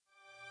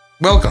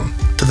Welcome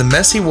to the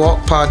Messy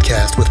Walk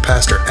podcast with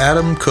Pastor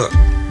Adam Cook,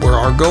 where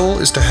our goal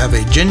is to have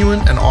a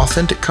genuine and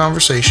authentic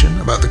conversation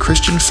about the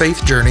Christian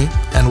faith journey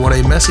and what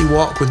a messy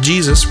walk with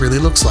Jesus really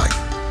looks like.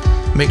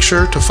 Make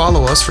sure to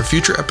follow us for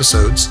future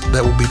episodes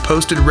that will be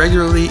posted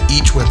regularly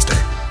each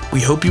Wednesday. We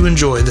hope you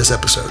enjoy this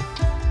episode.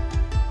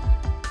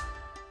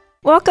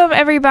 Welcome,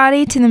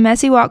 everybody, to the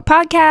Messy Walk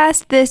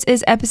podcast. This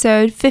is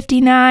episode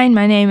 59.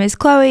 My name is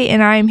Chloe,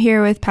 and I am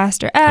here with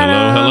Pastor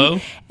Adam. Hello.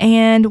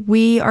 And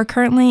we are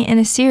currently in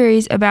a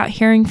series about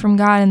hearing from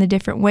God and the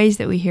different ways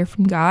that we hear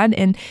from God.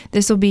 And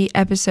this will be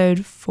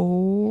episode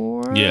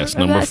 4. Yes,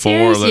 number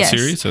 4 of that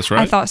series. That's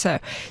right. I thought so.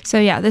 So,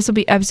 yeah, this will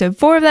be episode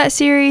 4 of that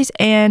series.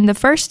 And the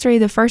first 3,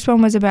 the first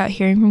one was about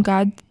hearing from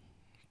God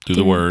through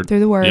the Word.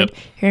 Yep.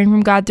 Hearing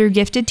from God through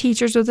gifted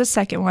teachers was the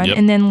second one. Yep.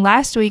 And then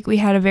last week we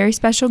had a very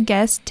special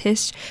guest,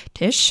 Tish,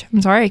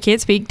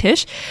 McGeo.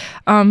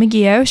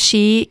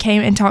 She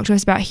came and talked to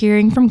us about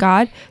hearing from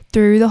God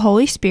through the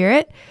Holy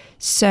Spirit.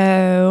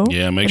 So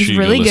yeah, make sure you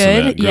really go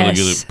listen good. to that. Really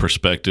Yes. good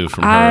perspective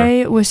from her.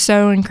 I was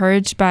so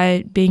encouraged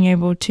by being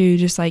able to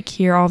just like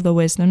hear all of the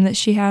wisdom that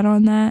she had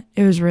on that.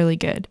 It was really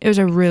good. It was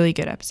a really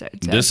good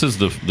episode. So. This is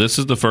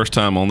the first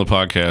time on the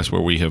podcast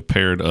where we have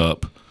paired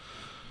up.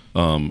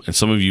 And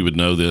some of you would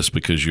know this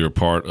because you're a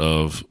part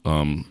of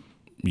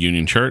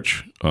Union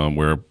Church,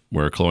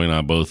 where Chloe and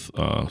I both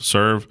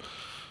serve.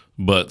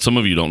 But some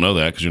of you don't know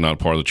that because you're not a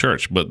part of the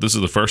church. But this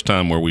is the first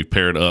time where we've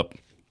paired up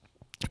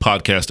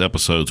podcast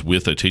episodes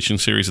with a teaching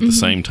series at the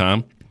same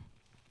time.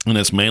 And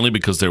that's mainly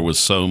because there was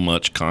so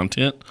much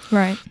content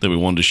that we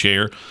wanted to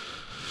share.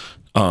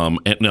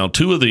 And now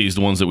 2 of these,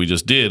 the ones that we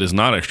just did, is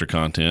not extra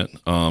content,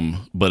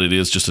 but it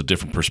is just a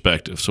different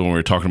perspective. So when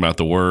we're talking about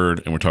the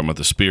Word and we're talking about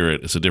the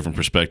Spirit, it's a different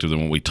perspective than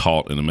what we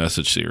taught in the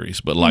message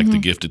series. But like the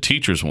Gifted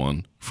Teachers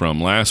one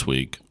from last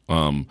week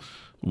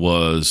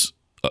was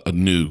a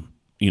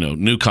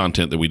new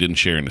content that we didn't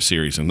share in the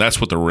series. And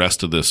that's what the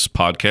rest of this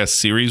podcast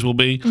series will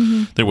be.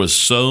 There was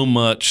so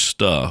much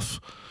stuff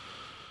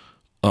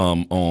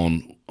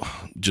on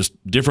just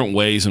different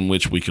ways in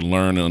which we can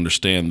learn and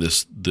understand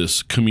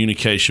this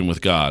communication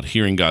with God,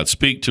 hearing God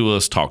speak to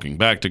us, talking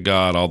back to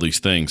God, all these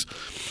things,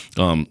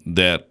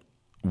 that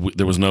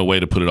there was no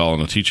way to put it all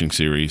in a teaching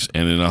series.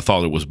 And then I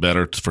thought it was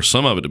better for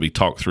some of it to be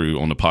talked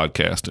through on the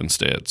podcast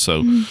instead.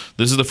 So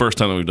this is the first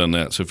time that we've done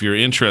that. So if you're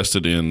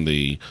interested in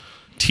the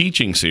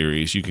teaching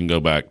series, you can go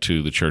back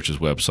to the church's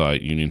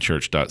website,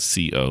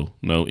 unionchurch.co.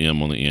 No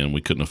M on the end. We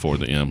couldn't afford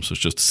the M, so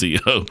it's just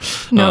CO.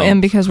 No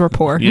M because we're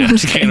poor. Yeah,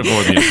 can't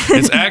afford the M.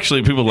 It's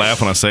actually, people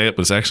laugh when I say it,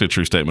 but it's actually a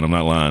true statement. I'm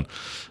not lying.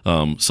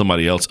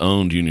 Somebody else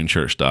owned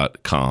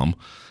unionchurch.com,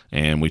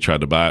 and we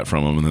tried to buy it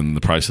from them, and then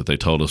the price that they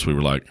told us, we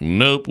were like,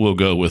 nope, we'll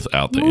go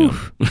without the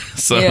M.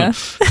 So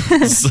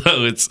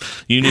it's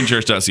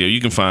unionchurch.co. You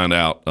can find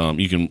out,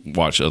 you can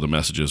watch other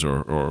messages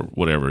or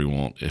whatever you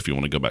want if you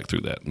want to go back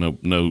through that. No,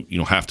 you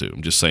don't have to.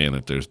 I'm just saying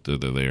that they're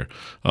there.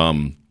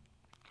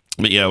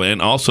 But yeah,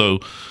 and also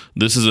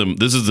this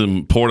is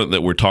important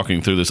that we're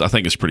talking through this. I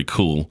think it's pretty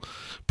cool,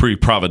 pretty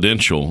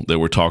providential that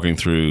we're talking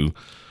through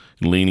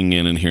leaning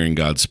in and hearing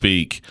God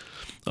speak,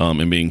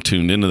 and being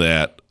tuned into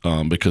that.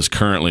 Because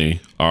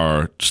currently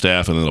our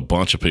staff and then a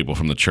bunch of people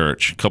from the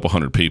church, a couple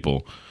hundred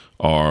people,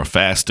 are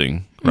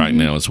fasting right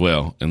now as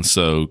well. And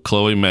so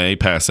Chloe may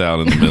pass out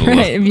in the middle of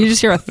if you just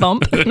hear a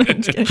thump.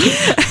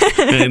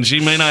 and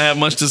she may not have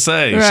much to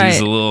say. Right.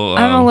 She's a little...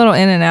 I'm a little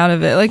in and out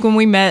of it. Like when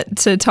we met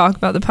to talk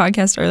about the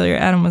podcast earlier,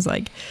 Adam was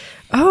like,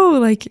 oh,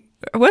 like...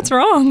 what's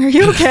wrong? Are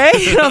you okay?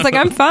 And I was like,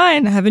 I'm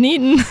fine. I haven't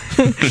eaten.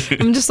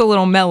 I'm just a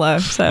little mellow.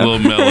 So a little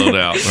mellowed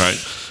out, right?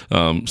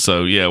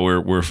 So yeah,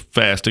 we're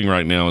fasting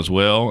right now as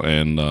well,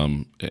 and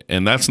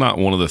that's not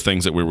one of the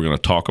things that we were going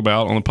to talk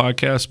about on the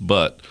podcast,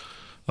 but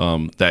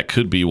that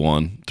could be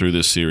one through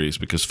this series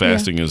because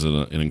fasting is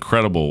an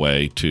incredible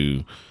way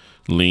to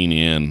lean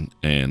in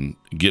and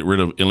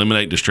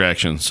eliminate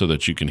distractions so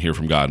that you can hear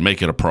from God.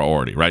 Make it a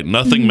priority, right?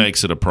 Nothing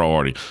makes it a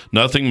priority.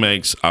 Nothing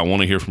makes I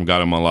want to hear from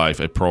God in my life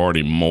a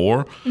priority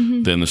more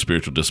than the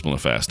spiritual discipline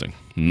of fasting.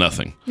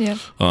 Nothing. Yeah.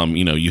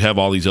 You have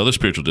all these other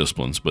spiritual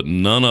disciplines, but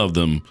none of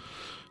them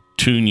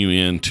tune you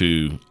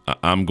into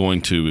I'm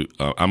going to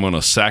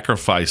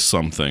sacrifice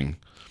something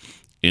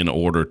in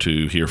order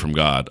to hear from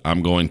God.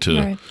 I'm going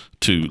to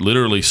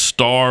literally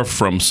starve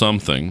from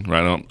something,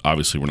 right?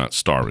 Obviously, we're not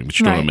starving, but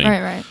you know what I mean?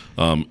 Right.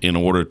 In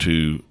order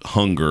to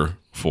hunger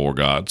for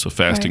God. So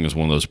fasting is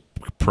one of those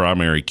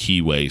primary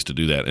key ways to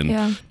do that.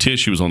 And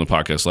Tish, who was on the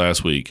podcast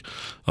last week,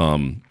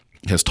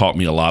 has taught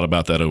me a lot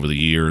about that over the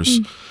years.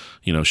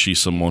 She's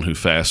someone who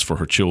fasts for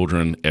her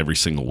children every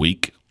single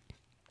week.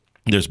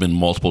 There's been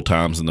multiple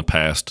times in the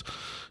past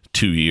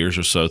 2 years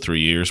or so,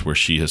 3 years, where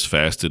she has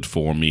fasted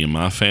for me and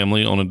my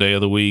family on a day of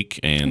the week,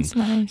 and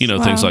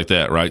things like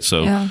that, right?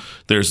 So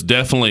there's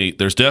definitely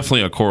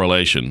a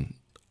correlation,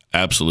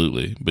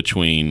 absolutely,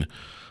 between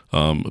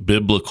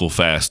biblical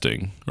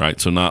fasting, right?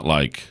 So not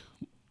like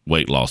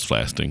weight loss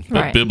fasting,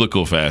 but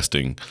biblical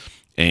fasting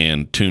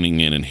and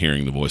tuning in and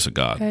hearing the voice of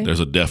God. Okay. There's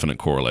a definite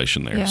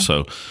correlation there. Yeah.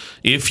 So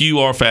if you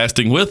are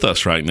fasting with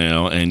us right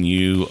now and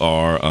you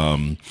are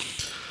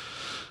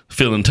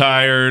feeling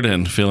tired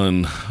and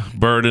feeling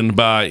burdened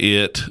by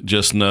it,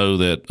 just know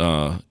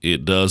that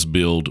it does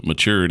build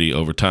maturity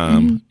over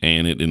time,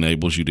 and it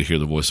enables you to hear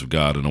the voice of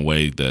God in a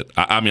way that,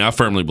 I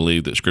firmly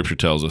believe that Scripture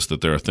tells us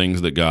that there are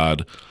things that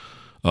God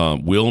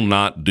will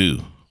not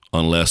do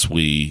unless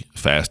we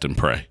fast and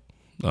pray.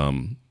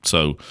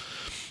 So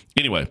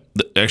anyway,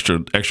 the extra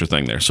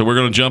thing there. So we're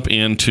going to jump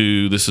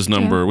into, this is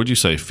number, what'd you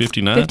say,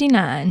 59?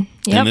 59,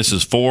 yep. And this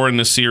is 4 in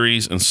this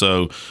series. And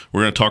so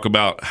we're going to talk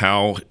about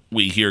how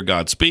we hear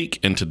God speak.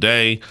 And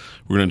today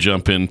we're going to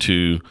jump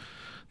into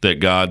that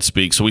God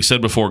speaks. So we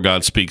said before,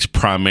 God speaks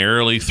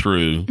primarily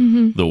through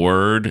the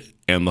Word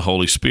and the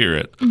Holy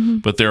Spirit.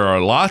 But there are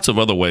lots of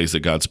other ways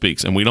that God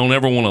speaks. And we don't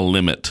ever want to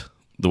limit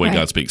the way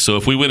God speaks. So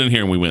if we went in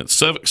here and we went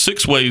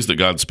 6 ways that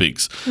God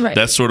speaks,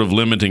 that's sort of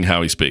limiting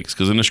how he speaks.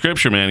 Because in the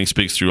Scripture, man, he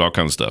speaks through all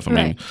kinds of stuff. I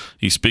mean,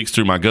 he speaks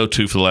through, my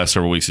go-to for the last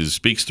several weeks is he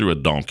speaks through a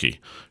donkey,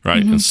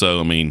 right? And so,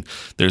 I mean,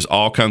 there's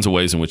all kinds of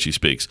ways in which he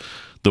speaks.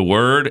 The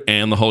Word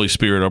and the Holy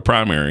Spirit are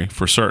primary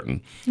for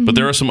certain. But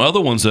there are some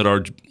other ones that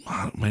are,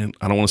 man,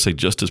 I don't want to say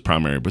just as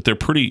primary, but they're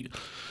pretty...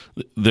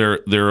 They're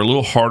a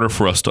little harder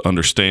for us to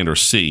understand or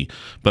see,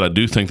 but I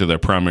do think that they're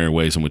primary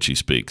ways in which he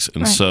speaks.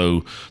 And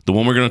so the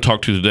one we're going to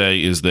talk to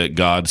today is that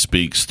God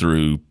speaks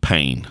through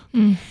pain.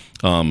 And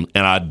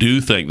I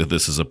do think that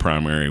this is a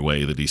primary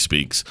way that he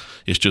speaks.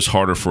 It's just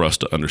harder for us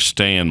to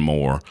understand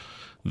more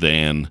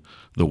than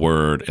the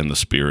Word and the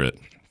Spirit.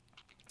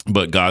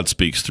 But God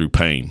speaks through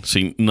pain.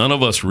 See, none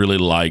of us really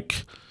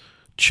like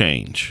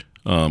change.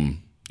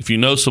 If you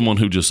know someone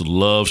who just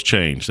loves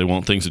change, they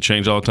want things to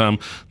change all the time,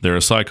 they're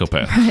a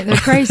psychopath. Right, they're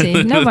crazy.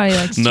 Nobody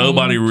likes change.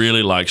 Nobody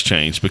really likes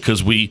change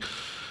because we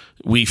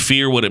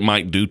fear what it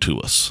might do to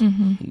us.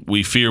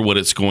 We fear what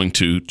it's going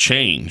to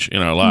change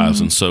in our lives.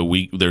 And so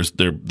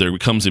there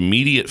becomes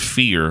immediate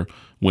fear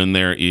when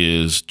there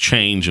is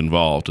change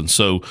involved. And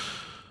so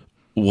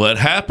what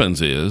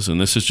happens is, and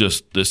this is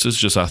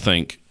just I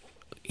think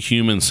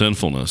human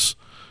sinfulness,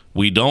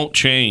 we don't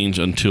change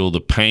until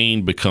the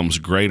pain becomes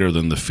greater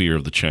than the fear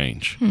of the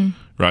change,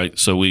 right?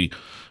 So we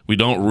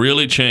don't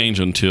really change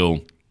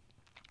until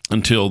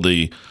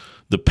the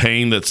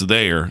pain that's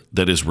there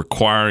that is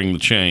requiring the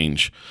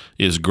change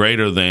is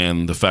greater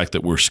than the fact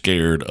that we're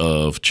scared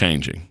of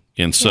changing.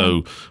 And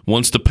so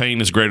once the pain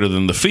is greater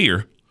than the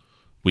fear,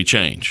 we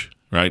change,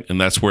 right?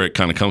 And that's where it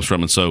kind of comes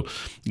from. And so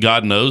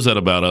God knows that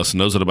about us,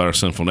 knows that about our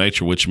sinful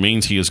nature, which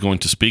means he is going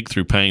to speak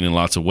through pain in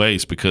lots of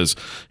ways because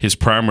his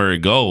primary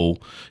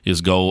goal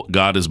is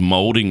God is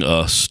molding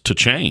us to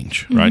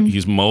change, right?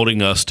 He's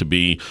molding us to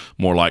be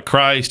more like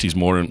Christ. He's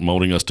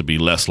molding us to be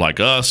less like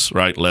us,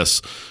 right?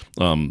 Less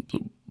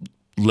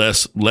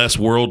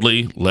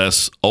worldly,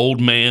 less old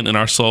man in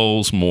our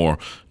souls, more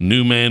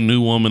new man,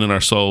 new woman in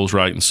our souls,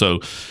 right? And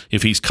so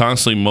if he's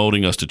constantly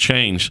molding us to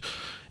change,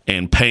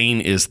 and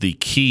pain is the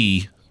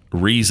key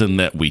reason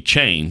that we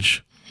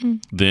change,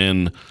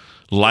 then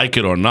like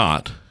it or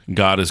not,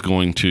 God is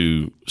going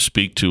to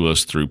speak to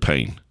us through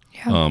pain.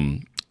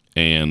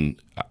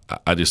 And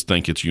I just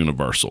think it's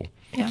universal.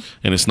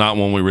 And it's not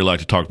one we really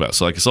like to talk about.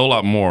 So it's a whole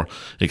lot more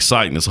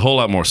exciting. It's a whole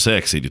lot more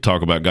sexy to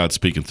talk about God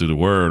speaking through the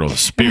Word or the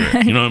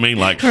Spirit. You know what I mean?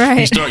 Like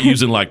you start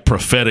using like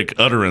prophetic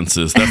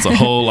utterances. That's a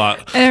whole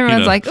lot. And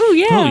everyone's like, oh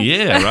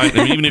yeah, right.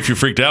 And even if you're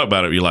freaked out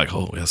about it, you're like,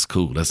 oh, that's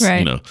cool. That's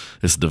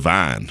it's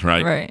divine,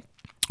 right?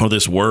 Or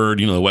this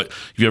word. What?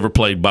 Have you ever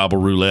played Bible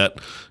roulette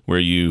where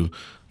you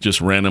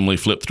just randomly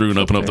flip through and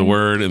open up the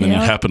Word, and then you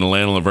happen to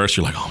land on a verse?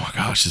 You're like, oh my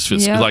gosh, this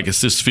feels like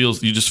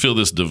you just feel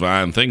this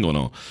divine thing going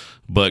on.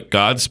 But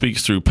God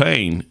speaks through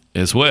pain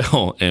as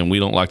well, and we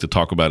don't like to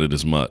talk about it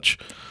as much.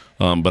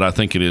 But I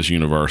think it is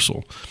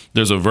universal.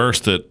 There's a verse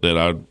that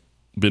I've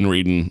been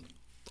reading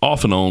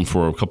off and on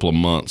for a couple of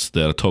months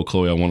that I told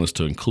Chloe I want us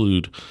to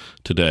include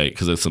today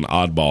because it's an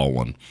oddball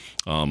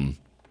one.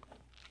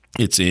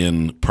 It's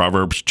in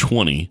Proverbs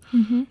 20,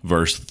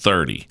 verse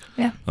 30.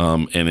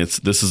 And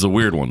this is a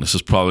weird one. This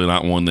is probably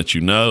not one that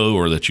you know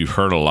or that you've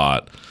heard a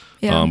lot,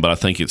 but I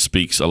think it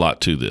speaks a lot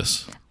to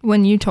this.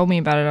 When you told me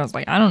about it, I was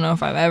like, I don't know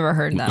if I've ever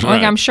heard that.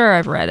 Like, I'm sure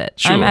I've read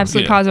it. I'm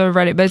absolutely positive I've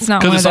read it, but it's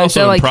not one of those. Because it's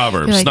also in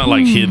Proverbs. It's not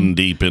like hidden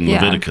deep in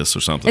Leviticus or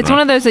something. It's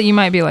one of those that you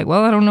might be like,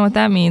 well, I don't know what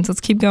that means.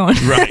 Let's keep going.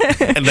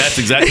 Right. And that's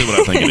exactly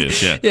what I think it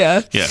is.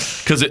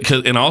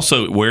 Yeah. And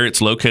also where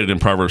it's located in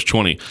Proverbs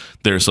 20,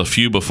 there's a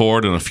few before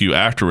it and a few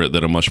after it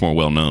that are much more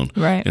well known.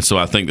 Right. And so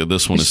I think that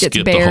this one is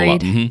skipped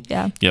buried. a whole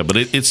lot. Yeah. But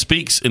it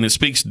speaks, and it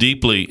speaks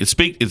deeply.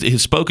 It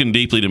has spoken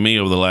deeply to me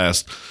over the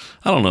last,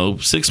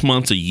 6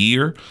 months, a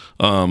year,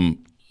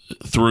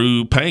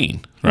 through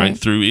pain, right?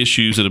 Through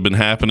issues that have been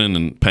happening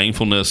and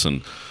painfulness,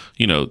 and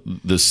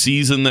the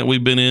season that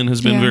we've been in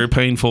has been very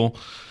painful.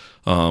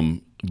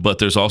 But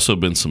there's also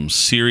been some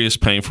serious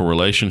painful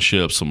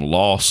relationships, some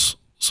loss,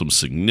 some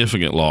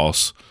significant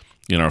loss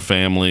in our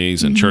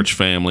families and church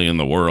family and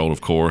the world,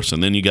 of course.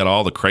 And then you got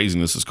all the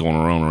craziness that's going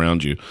on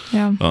around you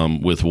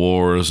with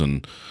wars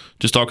and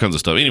just all kinds of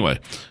stuff. Anyway,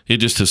 it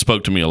just has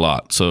spoke to me a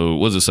lot. So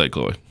what does it say,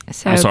 Chloe?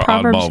 So what's our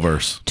Proverbs oddball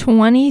verse?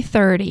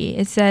 20:30.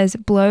 It says,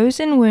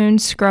 blows and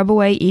wounds scrub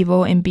away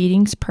evil, and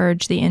beatings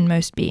purge the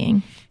inmost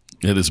being.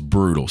 It is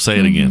brutal. Say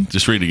it again.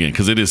 Just read it again,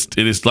 because it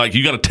is like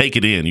you got to take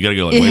it in. You got to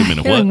go like, wait a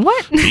minute, what?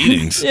 What?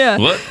 Beatings? Yeah.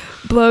 What?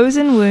 Blows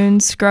and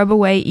wounds scrub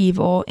away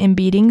evil, and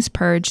beatings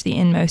purge the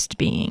inmost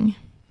being.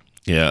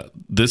 Yeah,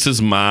 this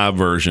is my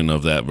version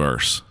of that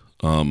verse.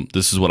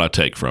 This is what I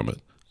take from it.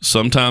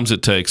 Sometimes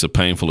it takes a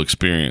painful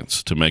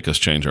experience to make us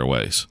change our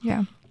ways.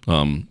 Yeah.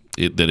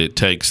 It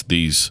takes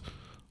these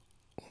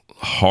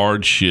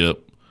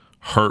hardship,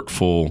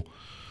 hurtful,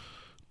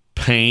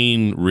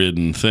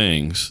 pain-ridden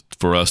things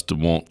for us to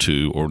want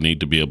to or need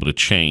to be able to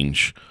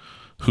change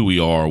who we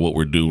are, what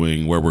we're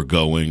doing, where we're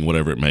going,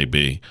 whatever it may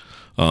be.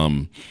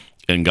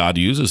 And God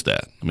uses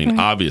that. I mean,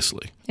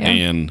 obviously.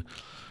 Yeah.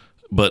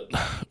 But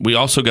we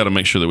also got to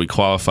make sure that we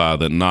qualify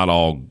that not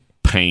all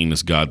pain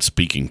is God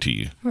speaking to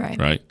you.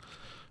 Right?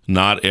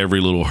 Not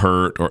every little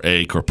hurt or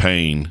ache or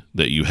pain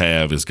that you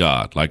have is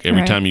God. Like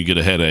every time you get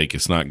a headache,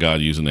 it's not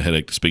God using the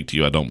headache to speak to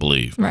you, I don't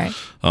believe. Right.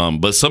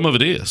 But some of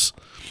it is.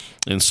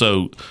 And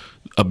so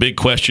a big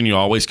question you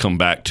always come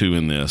back to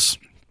in this,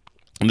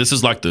 and this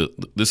is like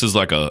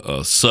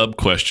a sub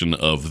question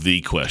of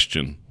the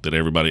question that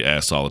everybody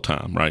asks all the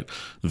time, right?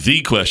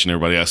 The question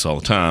everybody asks all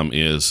the time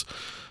is,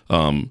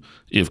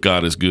 if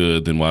God is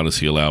good, then why does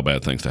he allow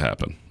bad things to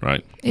happen,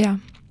 right? Yeah.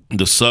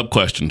 The sub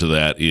question to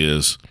that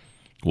is,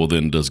 well,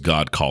 then does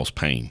God cause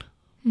pain,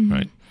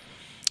 right?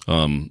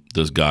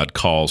 Does God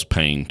cause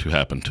pain to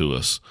happen to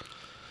us?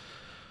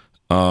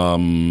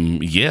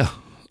 Yeah.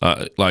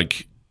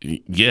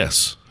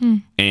 Yes.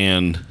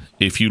 And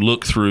if you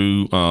look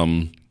through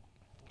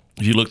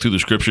the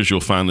scriptures, you'll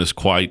find this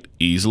quite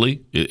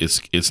easily.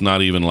 It's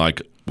not even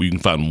like you can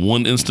find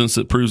one instance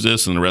that proves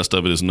this, and the rest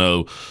of it is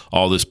no.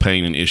 All this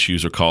pain and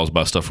issues are caused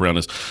by stuff around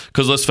us.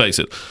 Because let's face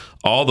it,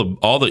 all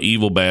the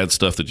evil, bad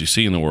stuff that you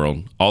see in the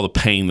world, all the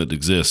pain that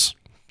exists,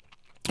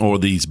 or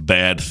these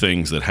bad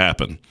things that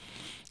happen,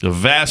 the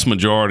vast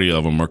majority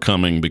of them are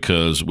coming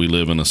because we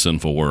live in a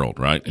sinful world,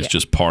 right? It's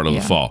just part of the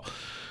fall.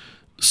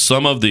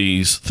 Some of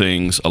these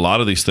things, a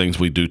lot of these things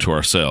we do to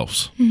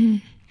ourselves.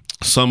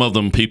 Some of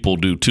them people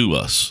do to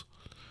us.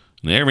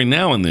 And every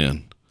now and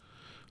then,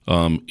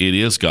 it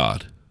is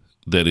God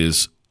that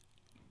is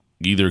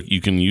either,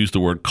 you can use the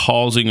word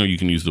causing or you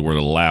can use the word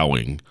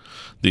allowing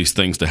these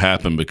things to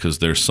happen because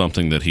there's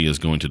something that he is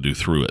going to do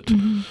through it,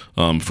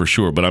 for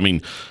sure. But I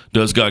mean,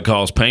 does God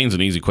cause pain is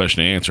an easy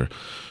question to answer.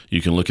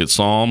 You can look at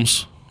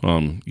Psalms.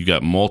 You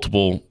got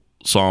multiple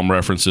Psalm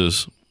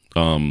references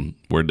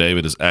where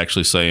David is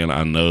actually saying,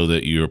 I know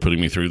that you are putting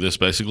me through this,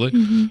 basically.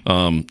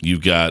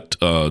 You've got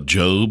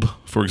Job,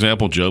 for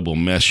example. Job will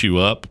mess you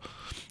up.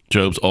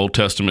 Job's Old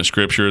Testament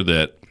scripture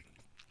that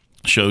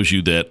shows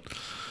you that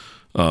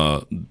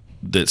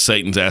that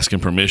Satan's asking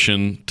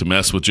permission to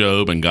mess with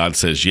Job, and God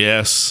says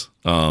yes,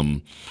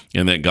 and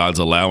that God's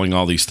allowing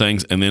all these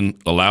things, and then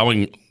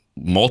allowing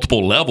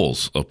multiple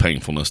levels of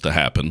painfulness to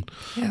happen.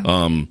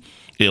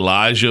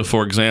 Elijah,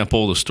 for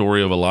example, the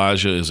story of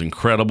Elijah is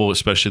incredible,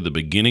 especially the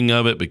beginning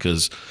of it,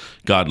 because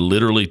God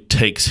literally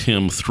takes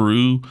him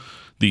through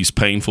these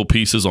painful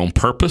pieces on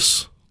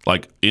purpose,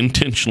 like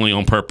intentionally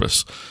on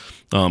purpose.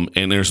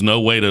 And there's no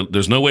way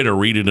to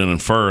read it and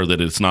infer that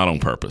it's not on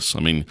purpose. I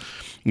mean,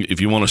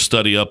 if you want to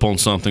study up on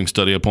something,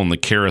 study up on the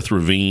Kerith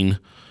ravine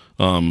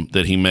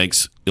that he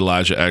makes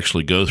Elijah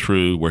actually go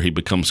through, where he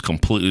becomes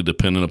completely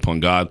dependent upon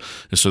God.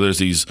 And so there's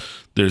these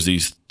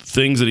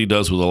things that he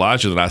does with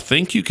Elijah that I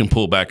think you can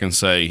pull back and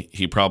say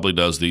he probably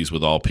does these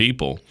with all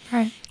people,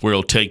 right? Where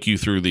he'll take you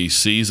through these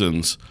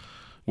seasons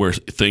where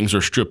things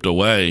are stripped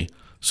away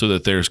so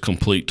that there's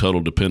complete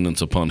total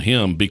dependence upon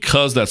him,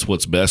 because that's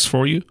what's best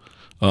for you.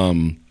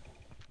 And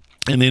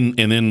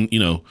then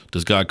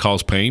does God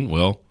cause pain?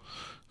 Well,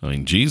 I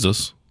mean,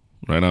 Jesus,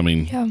 right? I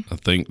mean, I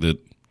think that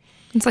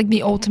it's like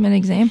the ultimate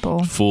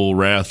example. Full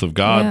wrath of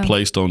God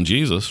placed on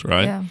Jesus,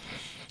 right? Yeah.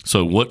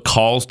 So what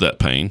caused that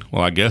pain?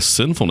 Well, I guess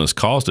sinfulness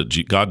caused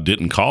it. God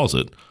didn't cause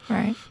it.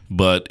 Right.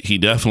 But he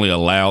definitely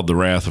allowed the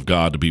wrath of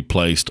God to be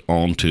placed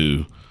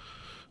onto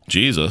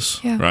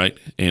Jesus, right?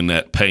 In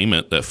that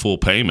payment, that full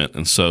payment.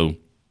 And so,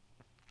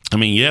 I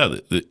mean,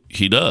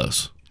 he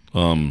does.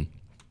 And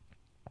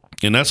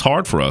that's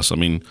hard for us. I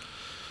mean,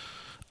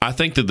 I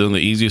think that then the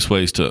easiest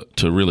ways to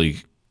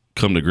really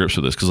come to grips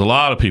with this, because a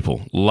lot of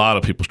people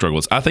struggle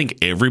with this. I think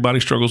everybody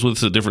struggles with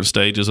this at different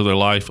stages of their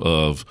life,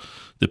 of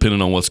depending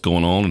on what's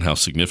going on and how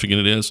significant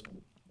it is.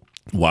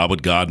 Why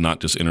would God not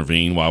just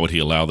intervene? Why would he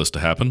allow this to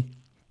happen?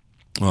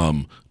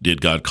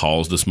 Did God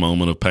cause this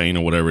moment of pain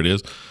or whatever it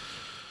is?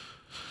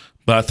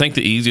 But I think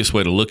the easiest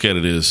way to look at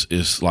it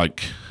is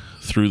like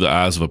through the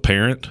eyes of a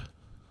parent.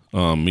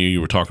 You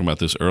were talking about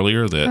this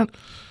earlier, that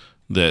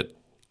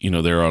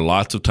there are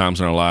lots of times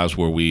in our lives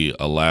where we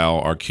allow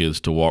our kids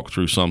to walk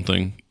through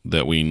something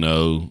that we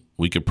know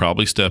we could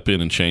probably step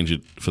in and change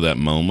it for that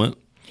moment.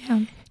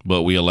 Yeah.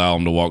 But we allow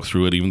them to walk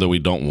through it even though we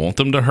don't want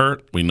them to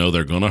hurt. We know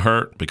they're going to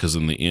hurt because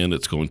in the end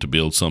it's going to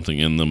build something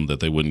in them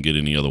that they wouldn't get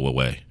any other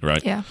way,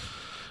 right? Yeah.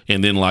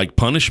 And then like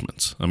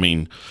punishments. I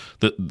mean,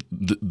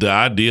 the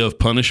idea of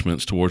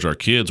punishments towards our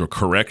kids or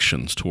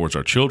corrections towards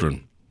our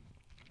children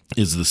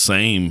is the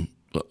same,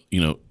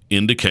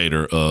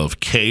 indicator of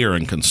care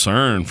and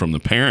concern from the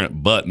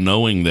parent, but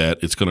knowing that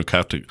there's going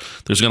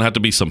to have to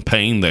be some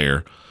pain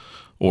there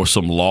or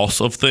some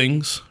loss of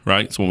things,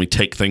 right? So when we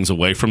take things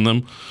away from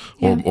them,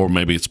 or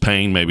maybe it's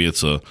pain, maybe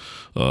it's a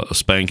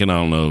spanking. I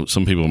don't know.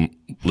 Some people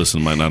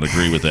listen might not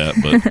agree with that,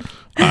 but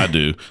I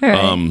do.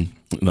 Right.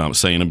 Not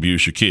saying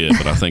abuse your kid,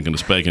 but I think the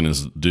spanking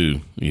is due.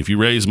 If you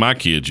raise my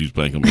kids, you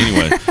spank them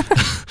anyway.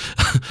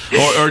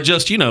 or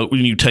just,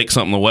 when you take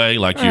something away,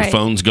 like your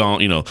phone's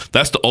gone,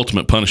 that's the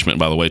ultimate punishment,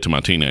 by the way, to my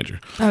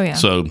teenager. Oh, yeah.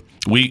 So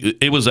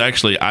it was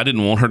actually, I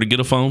didn't want her to get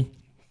a phone.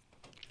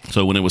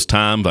 So when it was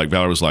time, like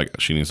Valerie was like,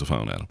 she needs a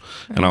phone, Adam.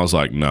 Right. And I was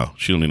like, no,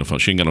 she don't need a phone.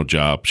 She ain't got no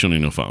job. She don't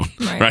need no phone.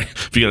 Right?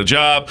 If you got a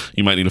job,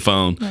 you might need a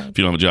phone. Right. If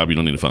you don't have a job, you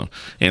don't need a phone.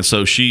 And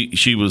so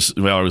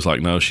Valerie was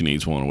like, no, she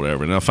needs one or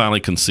whatever. And I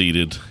finally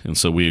conceded. And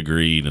so we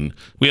agreed. And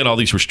we had all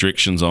these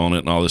restrictions on it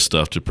and all this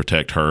stuff to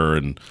protect her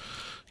and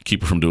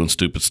keep her from doing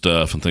stupid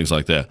stuff and things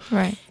like that.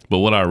 Right. But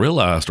what I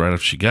realized right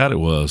after she got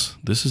it was,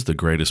 this is the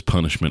greatest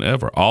punishment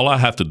ever. All I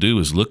have to do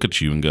is look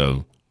at you and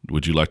go,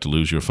 would you like to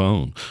lose your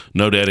phone?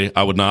 No, Daddy,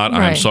 I would not.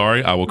 Right. I'm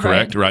sorry. I will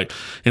correct. Right.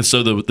 And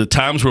so the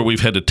times where we've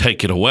had to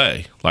take it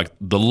away, like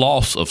the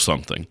loss of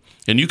something,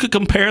 and you could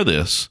compare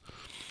this,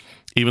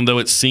 even though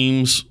it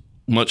seems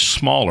much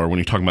smaller when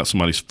you're talking about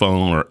somebody's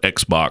phone or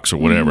Xbox or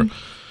whatever,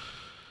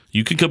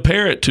 you can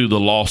compare it to the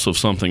loss of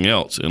something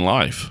else in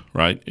life,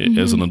 right?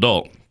 As an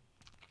adult,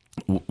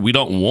 we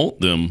don't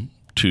want them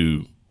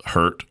to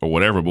hurt or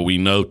whatever, but we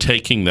know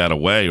taking that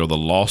away or the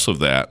loss of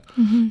that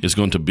is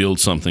going to build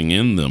something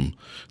in them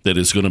that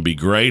is going to be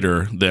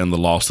greater than the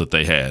loss that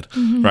they had,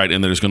 right?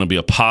 And there's going to be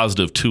a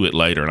positive to it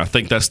later. And I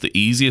think that's the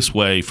easiest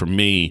way for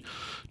me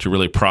to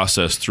really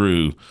process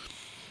through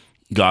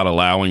God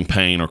allowing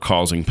pain or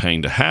causing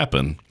pain to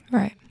happen,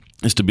 right?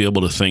 Is to be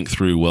able to think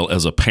through, well,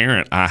 as a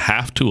parent, I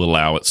have to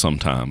allow it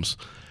sometimes,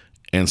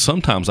 and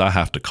sometimes I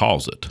have to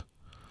cause it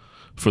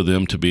for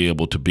them to be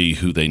able to be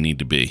who they need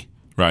to be.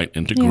 Right,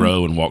 and to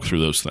grow and walk through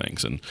those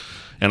things. And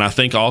I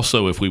think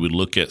also if we would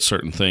look at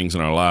certain things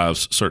in our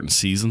lives, certain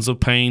seasons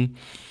of pain,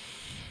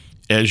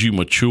 as you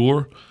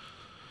mature,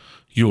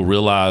 you'll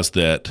realize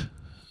that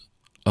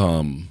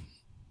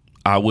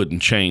I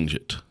wouldn't change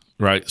it,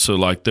 right? So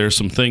like there's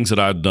some things that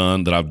I've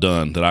done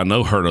that I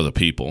know hurt other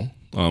people,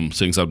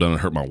 things I've done that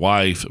hurt my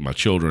wife and my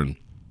children,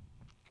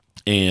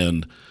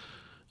 and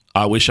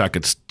I wish I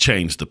could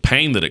change the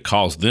pain that it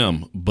caused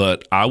them,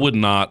 but I would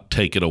not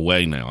take it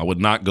away now. I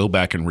would not go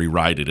back and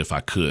rewrite it if I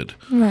could.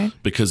 Right.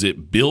 Because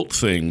it built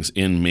things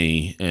in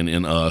me and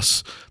in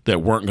us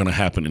that weren't going to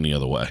happen any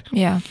other way.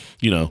 Yeah.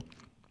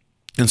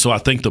 And so I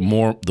think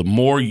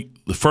the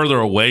further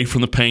away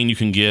from the pain you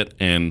can get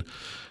and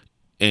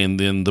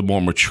then the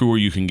more mature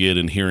you can get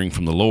in hearing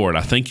from the Lord,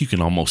 I think you can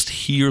almost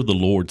hear the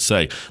Lord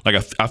say, like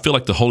I feel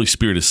like the Holy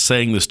Spirit is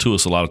saying this to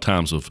us a lot of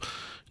times of,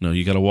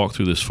 you got to walk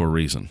through this for a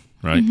reason.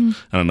 Right. And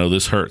I know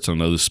this hurts. I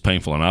know this is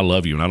painful and I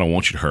love you and I don't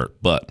want you to hurt,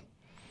 but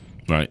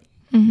right.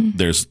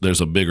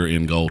 There's a bigger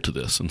end goal to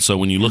this. And so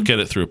when you look at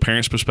it through a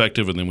parent's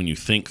perspective, and then when you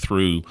think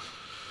through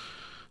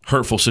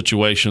hurtful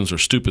situations or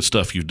stupid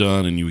stuff you've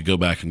done, and you would go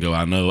back and go,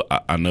 I know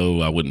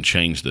I wouldn't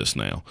change this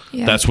now.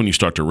 Yeah. That's when you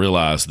start to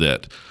realize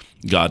that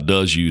God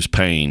does use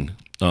pain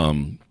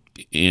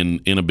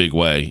in a big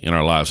way in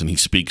our lives, and he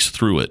speaks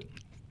through it.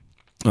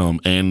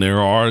 And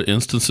there are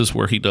instances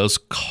where he does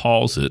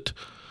cause it,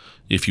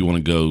 if you want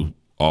to go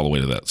all the way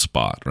to that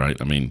spot, right?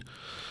 I mean,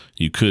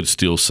 you could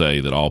still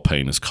say that all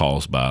pain is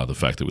caused by the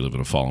fact that we live in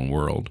a fallen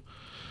world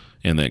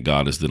and that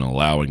God is then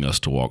allowing us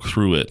to walk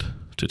through it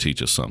to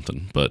teach us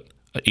something. But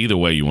either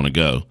way you want to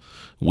go,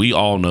 we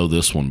all know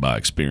this one by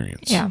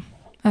experience. Yeah,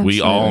 absolutely.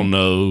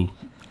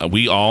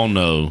 We all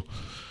know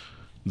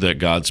that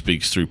God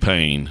speaks through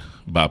pain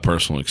by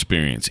personal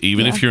experience.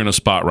 Even if you're in a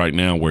spot right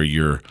now where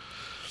you're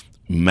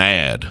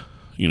mad,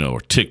 or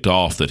ticked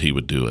off that he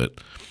would do it,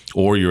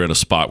 or you're at a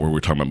spot where we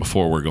were talking about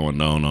before, we're going,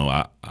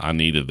 no, I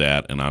needed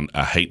that, and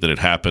I hate that it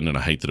happened, and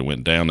I hate that it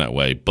went down that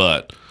way,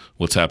 but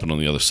what's happened on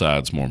the other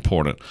side is more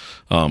important.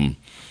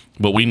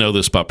 But we know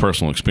this by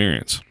personal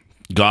experience.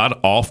 God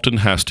often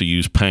has to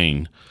use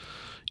pain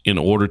in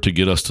order to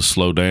get us to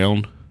slow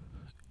down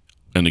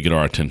and to get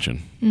our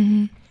attention.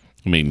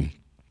 I mean,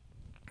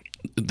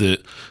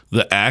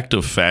 the act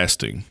of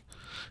fasting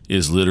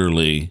is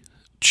literally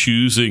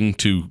choosing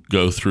to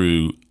go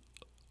through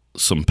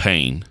some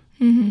pain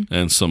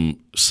and some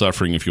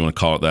suffering, if you want to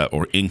call it that,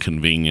 or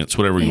inconvenience,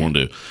 whatever you want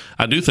to do.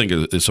 I do think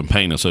there's some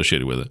pain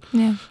associated with it.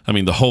 Yeah. I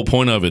mean, the whole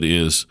point of it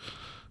is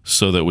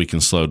so that we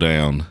can slow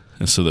down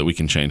and so that we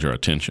can change our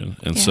attention.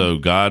 And so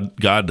God,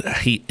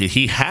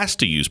 he has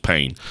to use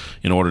pain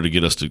in order to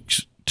get us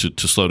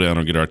to slow down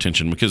or get our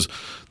attention, because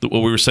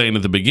what we were saying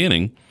at the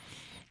beginning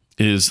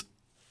is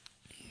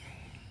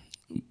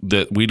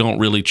that we don't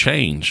really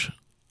change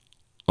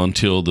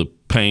until the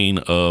pain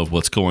of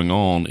what's going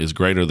on is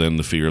greater than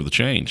the fear of the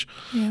change.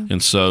 Yeah.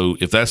 And so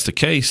if that's the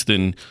case,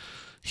 then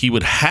he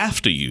would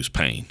have to use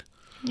pain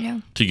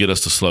to get us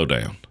to slow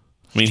down.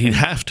 I mean, he'd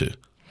have to.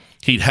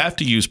 He'd have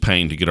to use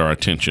pain to get our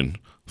attention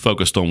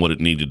focused on what it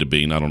needed to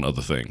be, not on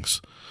other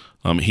things.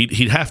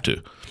 He'd have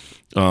to.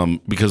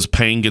 because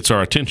pain gets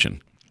our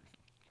attention.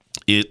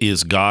 It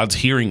is God's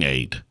hearing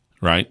aid,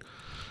 right?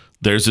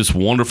 There's this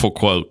wonderful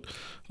quote,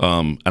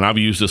 and I've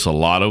used this a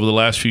lot over the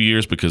last few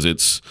years because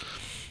it's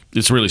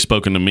really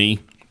spoken to me.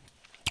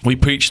 We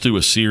preached through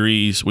a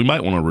series. We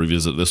might want to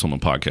revisit this on the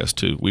podcast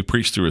too. We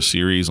preached through a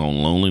series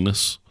on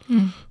loneliness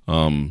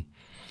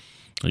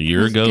a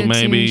year ago,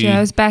 maybe. Series. Yeah,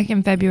 it was back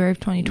in February of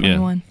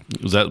 2021. Yeah.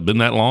 Was that been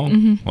that long?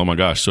 Mm-hmm. Oh my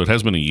gosh! So it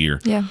has been a year.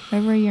 Yeah,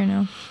 over a year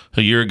now.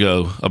 A year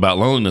ago about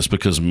loneliness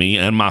because me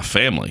and my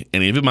family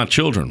and even my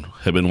children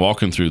have been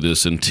walking through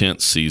this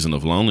intense season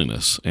of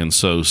loneliness. And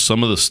so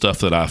some of the stuff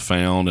that I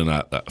found and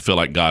I feel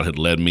like God had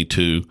led me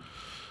to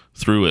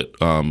through it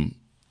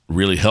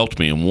really helped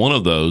me. And one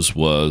of those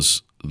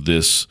was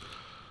this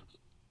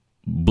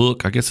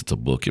book. I guess it's a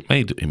book. It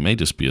may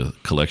just be a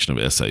collection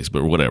of essays,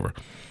 but whatever,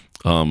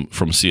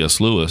 from C.S.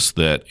 Lewis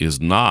that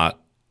is not,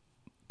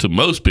 to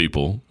most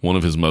people, one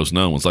of his most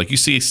known ones. Like you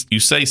say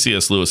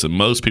C.S. Lewis, and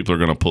most people are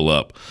going to pull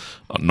up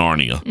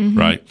Narnia,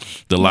 right?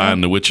 The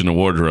Lion, the Witch, and the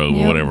Wardrobe,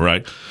 or whatever,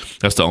 right?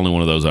 That's the only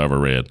one of those I ever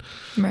read.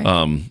 Right.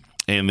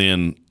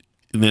 And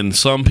then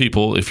some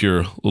people, if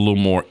you're a little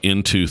more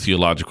into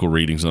theological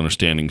readings and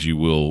understandings, you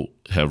will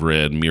have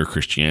read Mere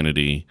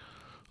Christianity,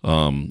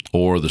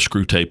 or the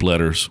Screwtape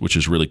Letters, which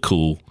is really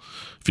cool.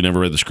 If you never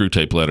read the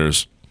Screwtape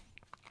Letters,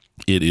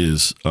 it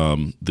is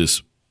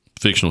this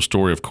fictional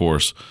story, of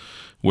course,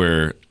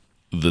 where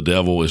the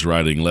devil is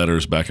writing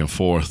letters back and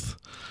forth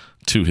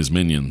to his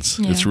minions.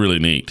 Yeah. It's really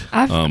neat.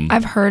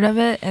 I've heard of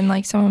it, and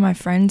like some of my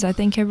friends I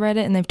think have read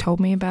it, and they've told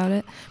me about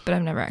it, but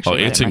I've never actually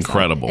read it. It's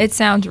incredible. It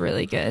sounds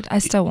really good. I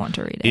still want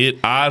to read it.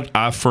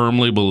 I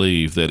firmly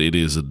believe that it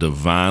is a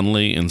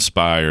divinely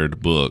inspired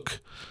book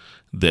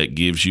that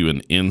gives you an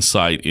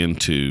insight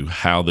into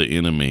how the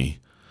enemy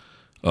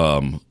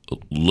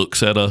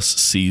looks at us,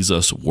 sees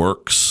us,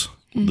 works,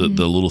 the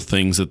little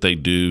things that they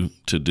do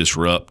to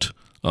disrupt.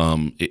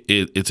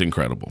 It's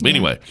incredible. But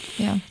anyway,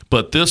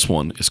 but this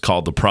one is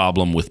called The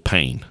Problem with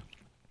Pain.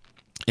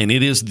 And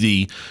it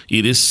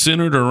is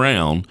centered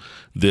around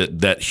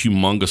that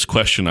humongous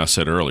question I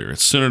said earlier.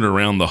 It's centered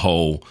around the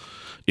whole,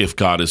 if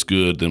God is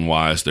good, then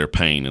why is there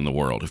pain in the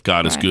world? If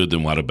God is good,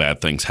 then why do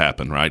bad things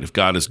happen, right? If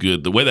God is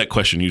good, the way that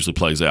question usually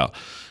plays out,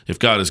 if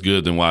God is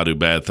good, then why do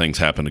bad things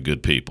happen to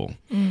good people,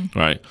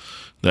 right?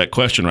 That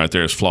question right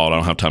there is flawed. I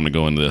don't have time to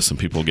go into this, and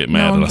people get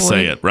mad that I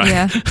say it, right?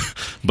 Yeah.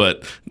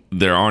 But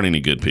there aren't any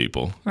good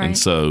people. Right. And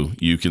so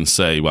you can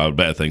say, why would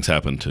bad things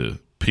happen to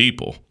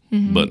people,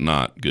 but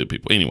not good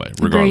people? Anyway,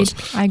 regardless.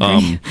 Agreed.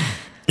 I agree.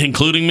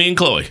 Including me and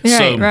Chloe.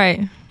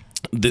 Right.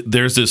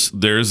 There's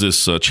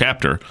this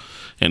chapter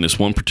and this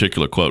one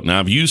particular quote. Now,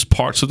 I've used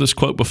parts of this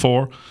quote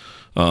before,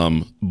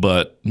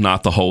 but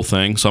not the whole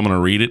thing. So I'm going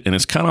to read it, and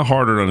it's kind of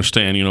harder to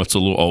understand. It's a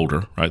little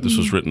older, right? This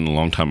was written a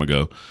long time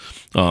ago.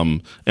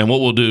 And what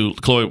we'll do,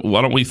 Chloe,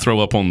 why don't we throw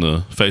up on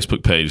the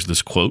Facebook page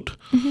this quote,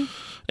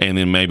 and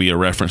then maybe a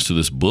reference to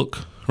this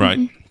book, right?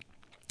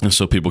 And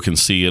so people can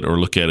see it or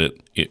look at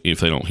it if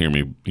they don't hear me.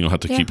 You don't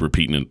have to keep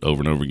repeating it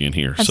over and over again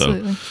here.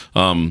 Absolutely.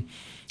 So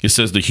it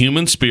says, the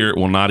human spirit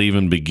will not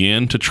even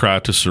begin to try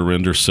to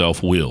surrender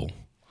self-will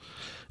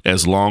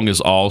as long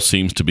as all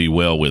seems to be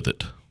well with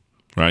it,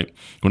 right?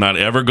 We're not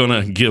ever going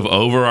to give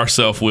over our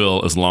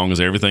self-will as long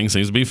as everything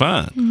seems to be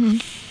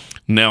fine.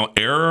 Now,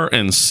 error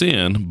and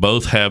sin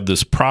both have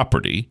this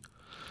property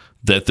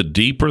that the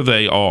deeper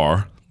they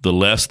are, the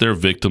less their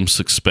victim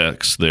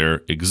suspects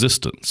their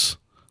existence.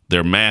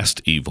 They're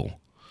masked evil.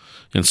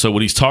 And so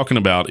what he's talking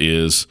about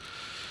is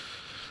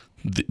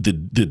the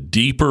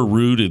deeper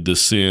rooted the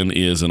sin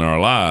is in our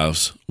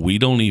lives, we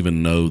don't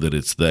even know that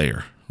it's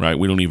there, right?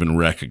 We don't even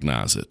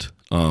recognize it.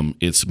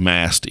 It's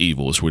masked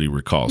evil is what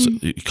he calls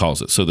it. He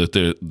calls it, so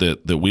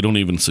that we don't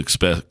even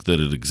suspect that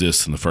it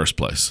exists in the first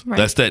place. Right.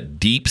 That's that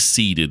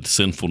deep-seated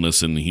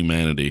sinfulness in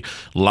humanity,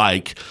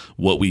 like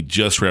what we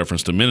just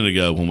referenced a minute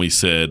ago when we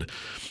said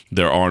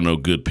there are no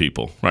good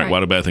people. Right? Why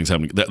do bad things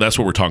happen? That's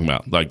what we're talking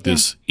about. Like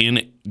this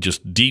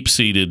just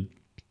deep-seated,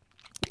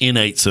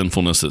 innate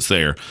sinfulness that's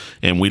there,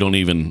 and we don't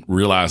even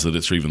realize that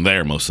it's even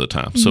there most of the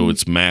time. So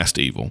it's masked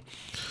evil.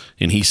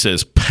 And he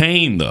says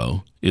pain,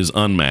 though, is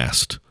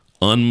unmasked,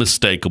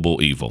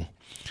 unmistakable evil.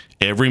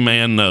 Every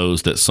man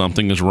knows that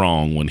something is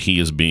wrong when he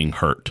is being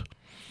hurt,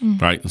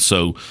 right? And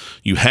so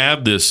you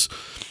have this,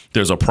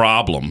 there's a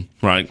problem,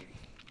 right,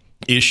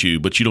 issue,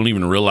 but you don't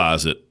even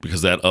realize it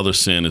because that other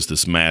sin is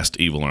this masked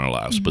evil in our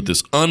lives. But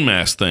this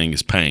unmasked thing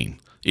is pain.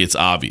 It's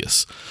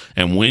obvious.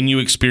 And when you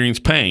experience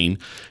pain,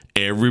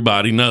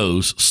 everybody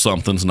knows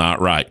something's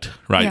not right?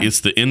 Yeah.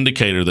 It's the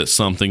indicator that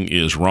something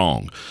is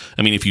wrong.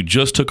 I mean, if you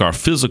just took our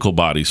physical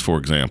bodies, for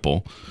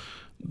example,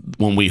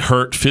 when we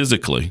hurt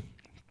physically,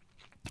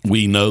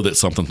 we know that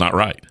something's not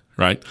right?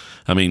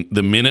 I mean,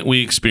 the minute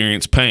we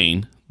experience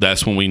pain,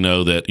 that's when we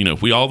know that,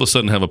 if we all of a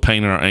sudden have a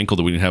pain in our ankle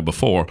that we didn't have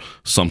before,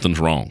 something's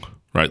wrong,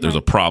 right? There's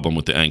a problem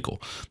with the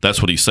ankle. That's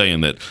what he's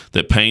saying,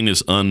 that pain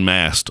is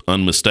unmasked,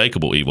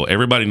 unmistakable evil.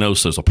 Everybody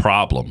knows there's a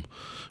problem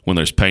when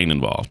there's pain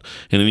involved.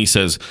 And then he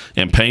says,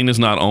 and pain is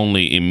not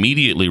only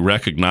immediately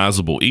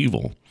recognizable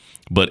evil,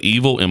 but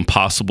evil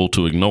impossible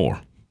to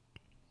ignore.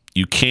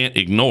 you can't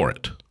ignore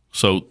it.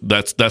 So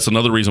that's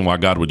another reason why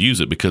God would use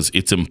it, because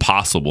it's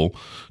impossible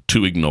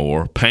to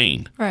ignore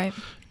pain. Right.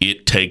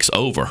 It takes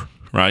over,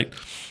 right?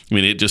 I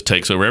mean, it just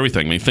takes over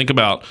everything. I mean, think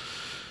about,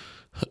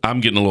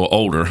 I'm getting a little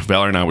older.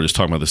 Valerie and I were just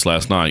talking about this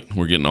last night.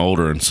 We're getting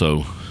older, and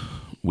so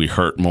we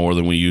hurt more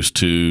than we used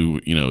to,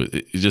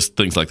 just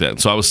things like that. And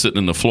so I was sitting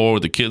on the floor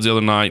with the kids the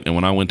other night, and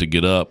when I went to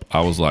get up,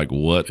 I was like,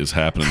 what is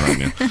happening right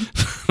now?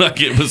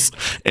 it was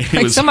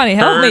somebody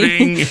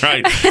hurting, help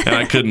me. right? And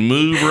I couldn't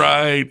move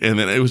right. And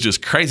then it was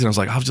just crazy. And I was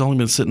like, I've only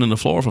been sitting on the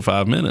floor for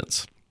 5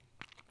 minutes.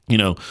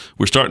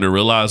 We're starting to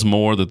realize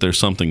more that there's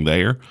something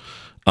there.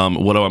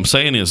 What I'm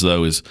saying is,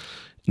 though, is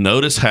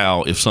notice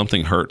how if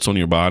something hurts on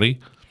your body,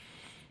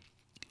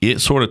 it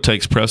sort of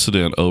takes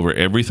precedent over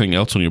everything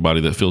else on your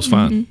body that feels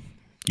fine.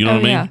 You know what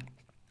I mean? Yeah.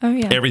 Oh,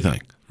 yeah. Everything,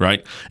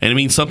 right? And it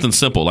means something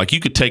simple. Like you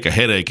could take a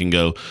headache and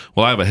go,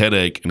 well, I have a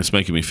headache and it's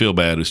making me feel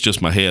bad. It's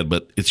just my head,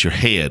 but it's your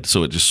head.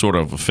 So it just sort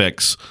of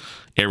affects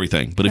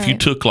everything. But if you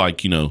took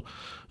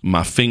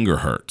my finger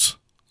hurts,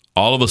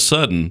 all of a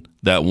sudden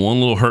that one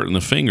little hurt in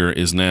the finger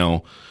is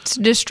now it's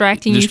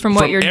distracting you from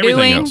what you're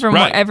doing, else, from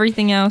right. what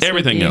everything else.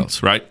 Everything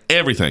else, right?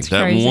 Everything. It's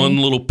that crazy. one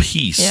little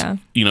piece,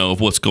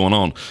 of what's going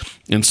on.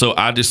 And so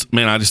I just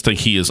think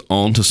he is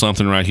on to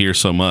something right here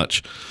so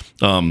much.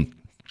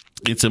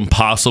 It's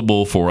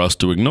impossible for us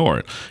to ignore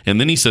it. And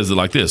then he says it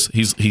like this.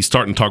 He's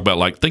starting to talk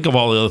about, think of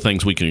all the other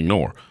things we can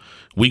ignore.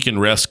 We can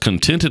rest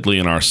contentedly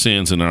in our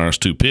sins and in our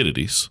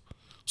stupidities.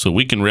 So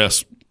we can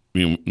rest,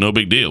 no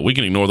big deal. We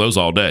can ignore those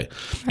all day.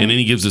 Right. And then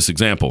he gives this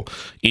example.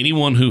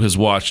 Anyone who has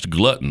watched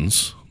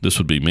gluttons, this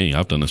would be me,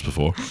 I've done this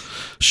before,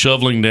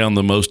 shoveling down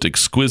the most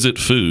exquisite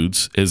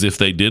foods as if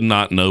they did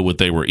not know what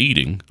they were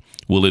eating,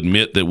 will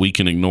admit that we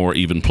can ignore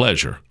even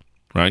pleasure.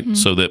 Right? Mm-hmm.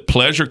 So that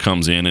pleasure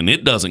comes in and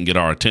it doesn't get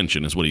our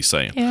attention is what he's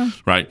saying. Yeah.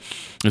 Right?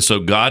 And so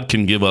God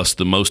can give us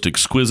the most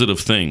exquisite of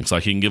things.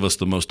 Like he can give us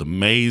the most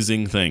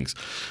amazing things.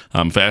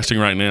 I'm fasting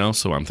right now,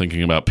 so I'm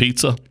thinking about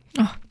pizza.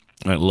 Oh.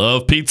 I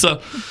love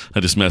pizza. I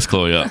just messed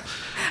Chloe up.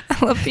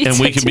 I love pizza. And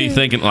we can be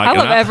thinking I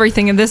love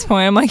everything at this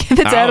point. I'm like, if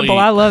it's edible,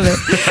 I love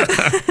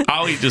it.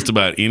 I'll eat just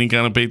about any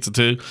kind of pizza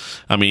too.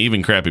 I mean,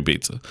 even crappy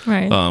pizza.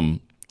 Right.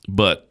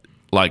 But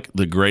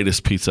the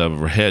greatest pizza I've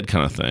ever had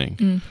kind of thing.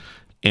 Mm.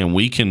 And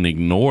we can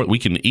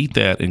eat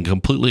that and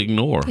completely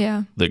ignore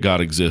that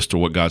God exists or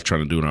what God's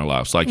trying to do in our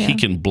lives. He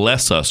can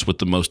bless us with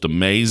the most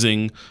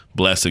amazing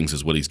blessings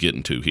is what he's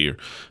getting to here.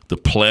 The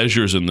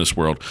pleasures in this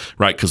world,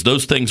 right? Because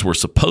those things were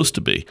supposed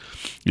to be.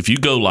 If you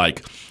go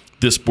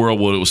this world,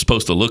 what it was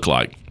supposed to look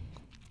like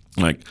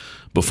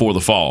before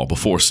the fall,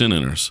 before sin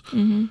enters,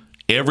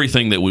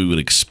 everything that we would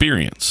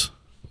experience,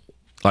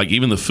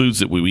 even the foods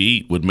that we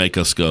eat would make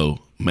us go,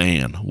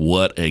 man,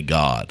 what a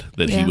God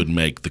that he would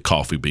make the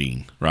coffee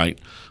bean, right?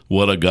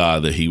 What a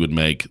God that he would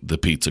make the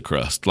pizza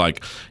crust.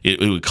 It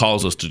would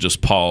cause us to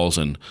just pause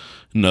and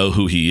know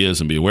who he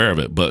is and be aware of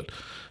it. But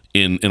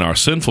in our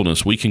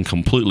sinfulness, we can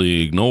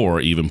completely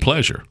ignore even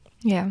pleasure.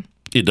 Yeah.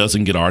 It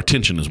doesn't get our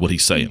attention is what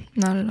he's saying.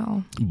 Not at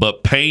all.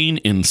 But pain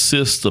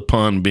insists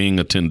upon being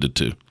attended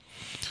to.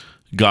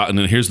 God, and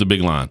then here's the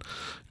big line.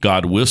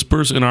 God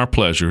whispers in our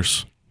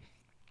pleasures.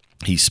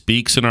 He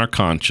speaks in our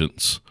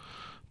conscience,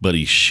 but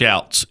he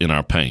shouts in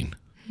our pain.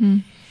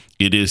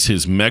 It is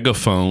his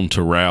megaphone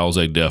to rouse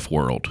a deaf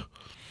world.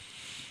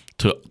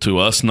 To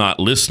us not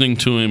listening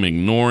to him,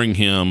 ignoring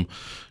him,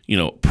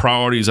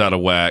 priorities out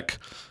of whack,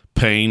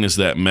 pain is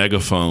that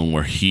megaphone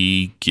where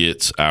he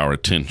gets our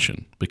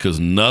attention. Because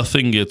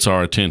nothing gets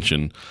our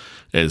attention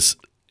as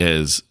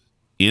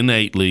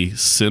innately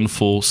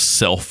sinful,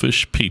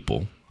 selfish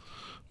people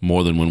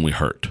more than when we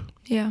hurt.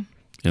 Yeah.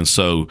 And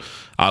so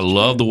I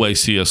love the way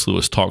C.S.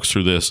 Lewis talks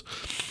through this.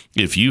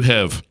 If you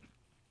have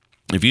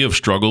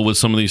struggled with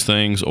some of these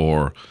things,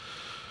 or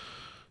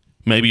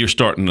maybe you're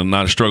starting to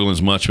not struggle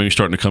as much, maybe you're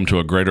starting to come to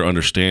a greater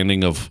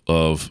understanding of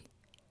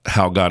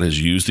how God has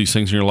used these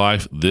things in your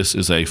life, this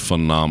is a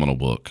phenomenal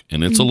book.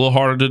 And it's a little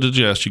harder to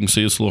digest. You can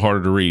see it's a little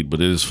harder to read, but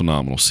it is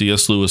phenomenal.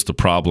 C.S. Lewis, The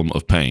Problem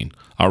of Pain.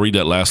 I'll read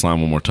that last line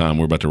one more time.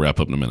 We're about to wrap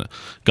up in a minute.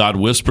 God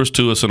whispers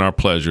to us in our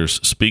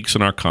pleasures, speaks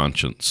in our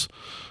conscience,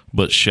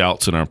 but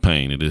shouts in our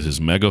pain. It is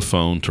his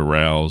megaphone to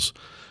rouse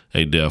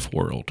a deaf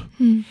world.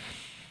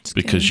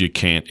 Because you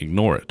can't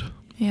ignore it.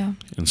 Yeah.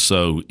 And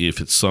so if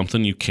it's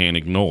something you can't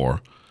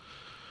ignore,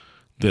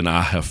 then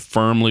I have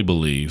firmly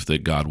believed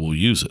that God will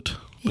use it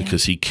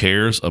because he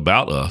cares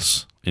about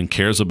us and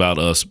cares about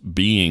us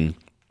being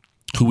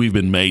who we've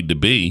been made to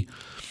be,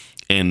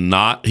 and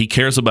he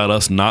cares about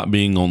us not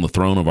being on the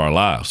throne of our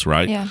lives,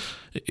 right? Yeah.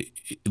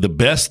 The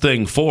best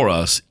thing for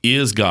us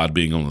is God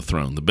being on the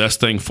throne. The best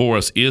thing for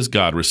us is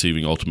God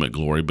receiving ultimate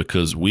glory,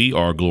 because we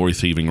are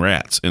glory-thieving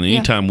rats. And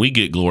anytime we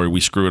get glory, we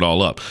screw it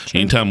all up.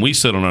 True. Anytime we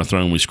sit on our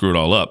throne, we screw it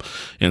all up.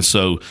 And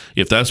so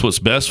if that's what's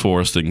best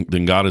for us,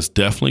 then God is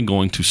definitely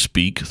going to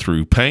speak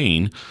through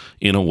pain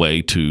in a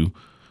way to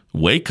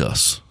wake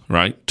us,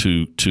 right?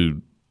 To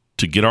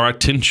get our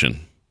attention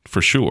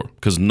for sure,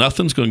 because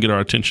nothing's going to get our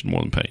attention more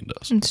than pain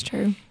does. It's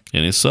true.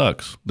 And it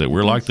sucks that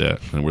we're like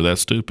that and we're that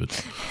stupid.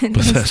 But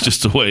that's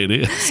just the way it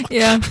is.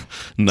 Yeah.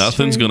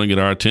 Nothing's going to get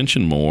our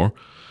attention more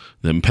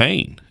than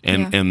pain.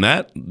 And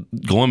that,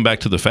 going back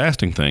to the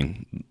fasting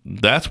thing,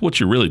 that's what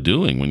you're really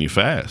doing when you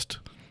fast,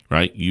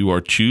 right? You are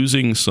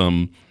choosing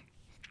some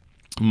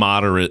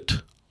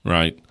moderate,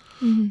 right,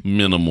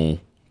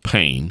 minimal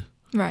pain,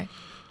 right,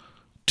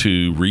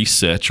 to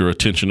reset your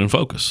attention and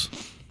focus,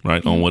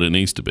 right, on what it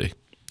needs to be.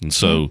 And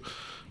so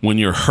when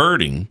you're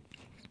hurting,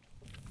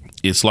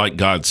 it's like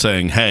God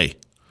saying, hey,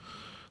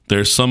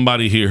 there's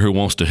somebody here who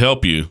wants to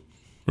help you,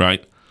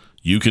 right?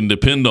 You can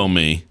depend on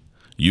me.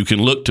 You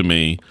can look to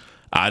me.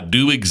 I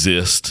do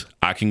exist.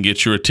 I can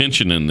get your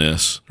attention in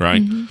this,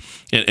 right?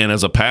 And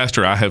as a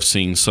pastor, I have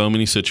seen so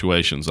many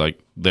situations,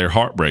 like they're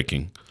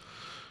heartbreaking,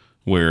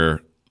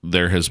 where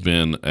there has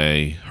been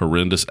a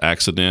horrendous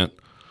accident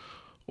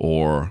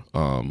or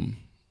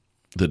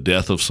the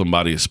death of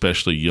somebody,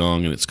 especially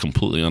young, and it's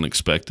completely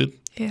unexpected.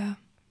 Yeah.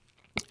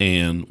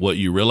 And what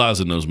you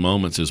realize in those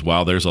moments is,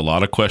 while there's a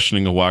lot of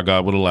questioning of why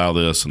God would allow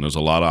this, and there's a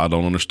lot of I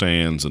don't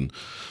understands and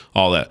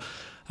all that.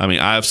 I mean,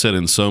 I've said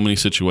in so many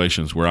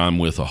situations where I'm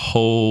with a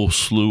whole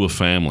slew of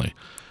family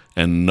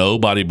and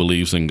nobody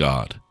believes in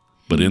God.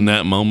 But in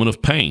that moment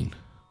of pain,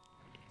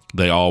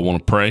 they all want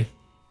to pray.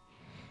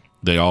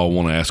 They all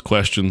want to ask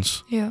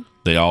questions. Yeah.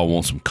 They all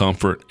want some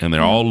comfort, and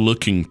they're all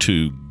looking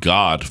to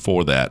God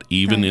for that,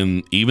 even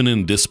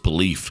in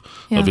disbelief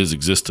of his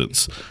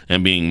existence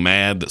and being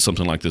mad that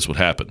something like this would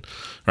happen,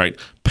 right?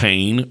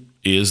 Pain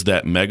is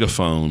that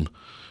megaphone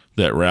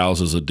that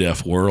rouses a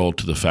deaf world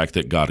to the fact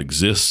that God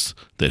exists,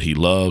 that he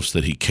loves,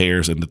 that he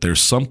cares, and that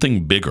there's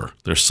something bigger,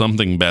 there's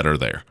something better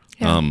there.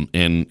 Yeah.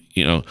 And,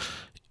 you know,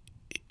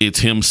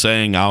 it's him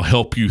saying, I'll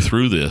help you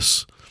through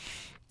this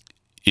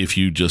if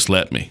you just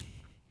let me,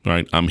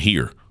 right? I'm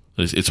here.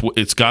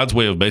 It's God's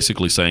way of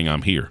basically saying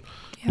I'm here,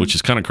 which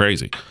is kind of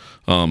crazy.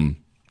 Pain,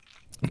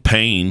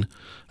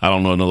 I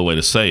don't know another way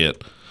to say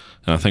it,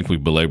 and I think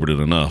we've belabored it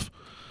enough.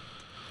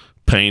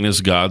 Pain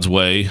is God's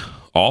way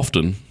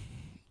often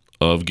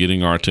of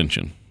getting our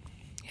attention.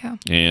 Yeah.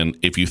 And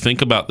if you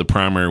think about the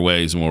primary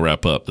ways, and we'll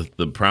wrap up,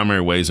 the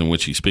primary ways in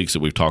which he speaks that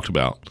we've talked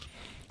about,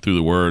 through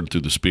the Word,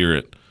 through the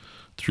Spirit,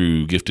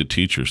 through gifted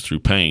teachers, through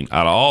pain,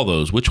 out of all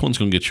those, which one's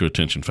going to get your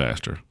attention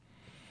faster?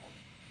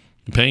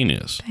 Pain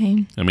is.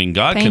 Pain. I mean,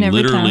 God Pain can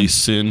literally time.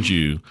 send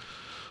you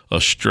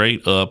a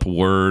straight up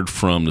word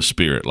from the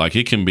Spirit. Like,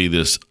 it can be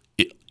this,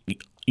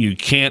 you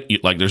can't,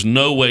 like, there's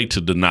no way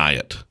to deny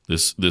it.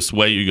 This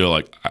way you go,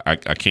 like, I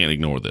can't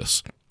ignore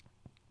this.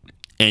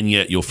 And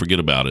yet you'll forget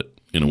about it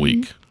in a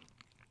week.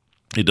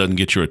 It doesn't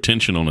get your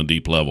attention on a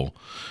deep level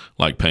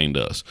like pain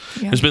does.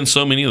 Yeah. There's been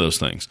so many of those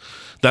things.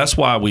 That's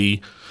why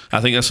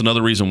I think that's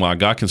another reason why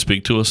God can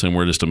speak to us and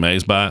we're just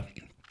amazed by it.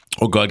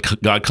 Or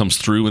God comes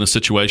through in a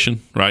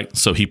situation, right?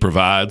 So he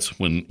provides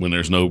when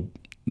there's no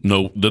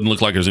doesn't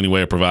look like there's any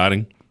way of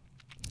providing.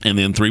 And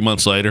then 3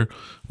 months later,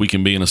 we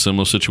can be in a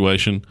similar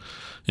situation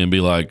and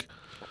be like,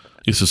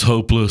 this is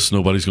hopeless,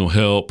 nobody's going to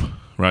help,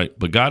 right?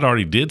 But God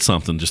already did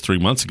something just 3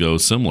 months ago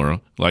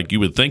similar. Like, you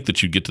would think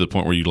that you'd get to the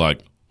point where you're like,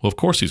 well, of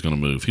course he's going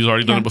to move. He's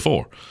already done it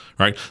before,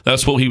 right?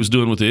 That's what he was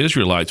doing with the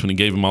Israelites when he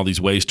gave them all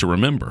these ways to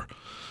remember,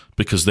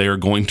 because they are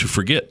going to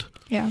forget.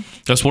 Yeah.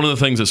 That's one of the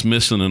things that's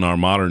missing in our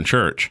modern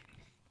church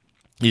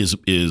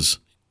is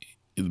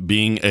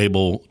being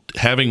able,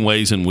 having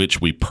ways in which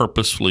we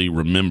purposefully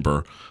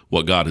remember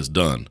what God has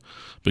done,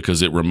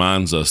 because it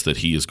reminds us that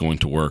he is going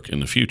to work in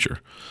the future.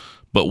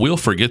 But we'll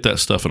forget that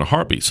stuff in a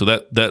heartbeat. So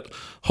that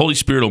Holy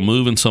Spirit will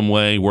move in some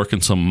way, work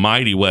in some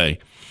mighty way.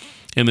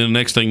 And then the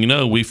next thing you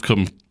know, we've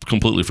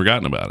completely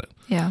forgotten about it.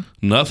 Yeah.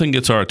 Nothing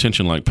gets our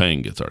attention like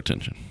pain gets our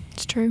attention.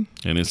 It's true.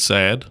 And it's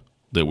sad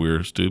that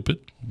we're stupid,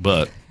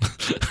 but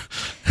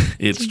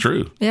it's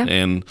true. Yeah.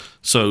 And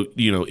so,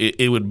 you know,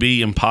 it would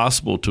be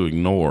impossible to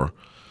ignore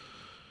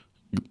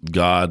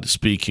God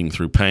speaking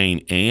through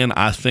pain. And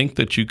I think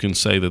that you can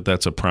say that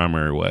that's a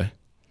primary way.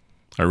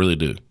 I really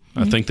do.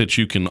 I think that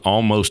you can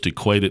almost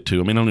equate it to,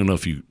 I mean, I don't even know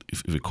if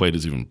equate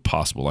is even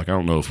possible. Like, I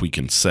don't know if we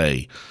can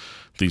say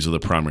these are the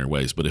primary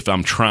ways, but if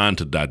I'm trying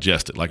to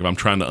digest it, like if I'm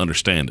trying to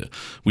understand it,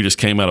 we just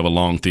came out of a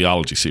long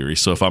theology series.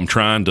 So if I'm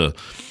trying to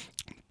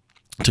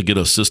get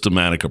a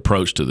systematic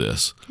approach to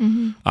this,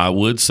 I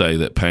would say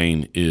that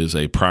pain is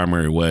a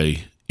primary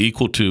way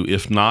equal to,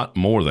 if not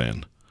more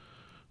than,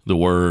 the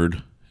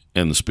Word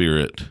and the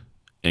Spirit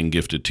and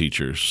gifted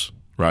teachers,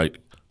 right?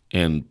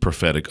 And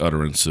prophetic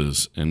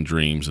utterances and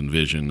dreams and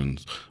vision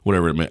and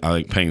whatever it may. I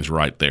think pain's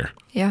right there.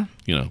 Yeah.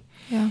 You know?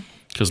 Yeah.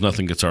 Because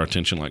nothing gets our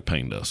attention like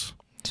pain does.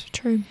 It's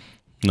true.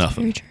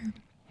 Nothing. Very true.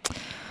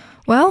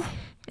 Well,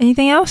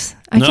 anything else?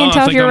 I can't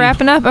tell if you're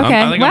wrapping up.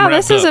 Okay. Wow,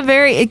 this is a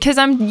very, because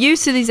I'm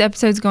used to these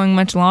episodes going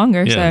much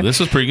longer. Yeah, so. This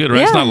is pretty good, right?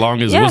 Yeah. It's not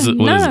long as was it?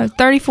 No,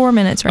 34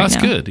 minutes right now.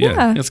 That's good.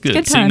 Yeah, that's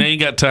good. See, now you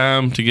got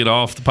time to get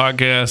off the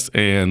podcast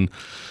and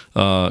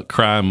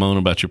cry and moan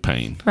about your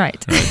pain.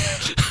 Right.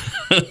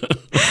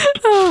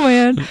 Oh,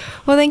 man.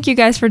 Well, thank you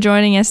guys for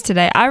joining us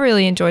today. I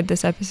really enjoyed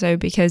this episode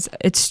because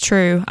it's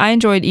true. I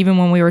enjoyed even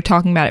when we were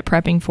talking about it,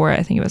 prepping for it.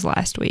 I think it was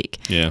last week.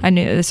 Yeah. I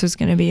knew this was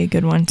going to be a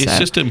good one. It's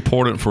just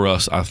important for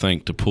us, I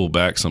think, to pull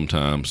back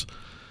sometimes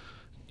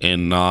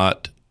and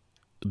not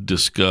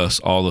discuss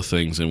all the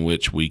things in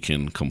which we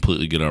can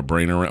completely get our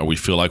brain around, or we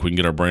feel like we can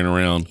get our brain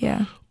around,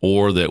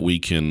 or that we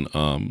can,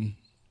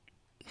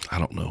 I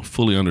don't know,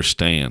 fully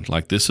understand.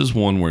 Like, this is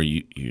one where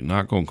you're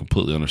not going to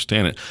completely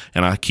understand it.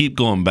 And I keep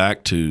going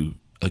back to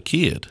a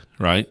kid,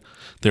 right?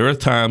 There are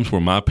times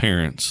where my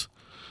parents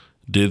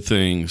did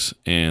things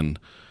and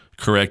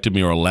corrected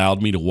me or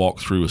allowed me to walk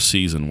through a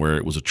season where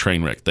it was a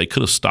train wreck. They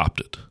could have stopped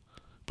it,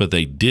 but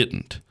they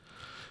didn't.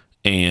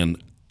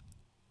 And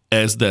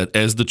as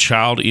the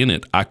child in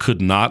it, I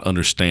could not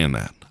understand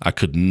that. I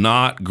could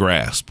not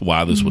grasp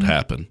why this would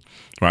happen,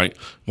 right?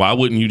 Why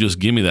wouldn't you just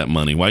give me that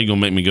money? Why are you going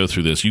to make me go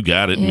through this? You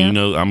got it. And you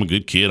know, I'm a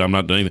good kid. I'm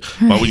not doing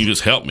anything. Why wouldn't you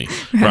just help me,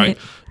 right?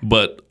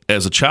 But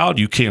as a child,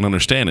 you can't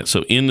understand it.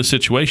 So in the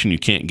situation, you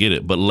can't get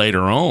it. But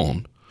later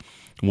on,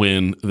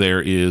 when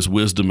there is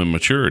wisdom and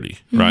maturity,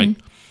 right,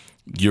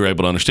 you're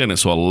able to understand it.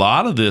 So a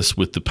lot of this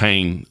with the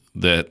pain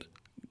that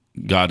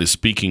God is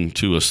speaking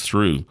to us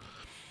through,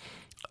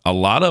 a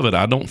lot of it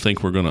I don't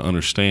think we're going to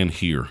understand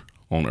here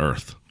on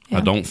earth. I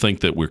don't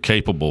think that we're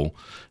capable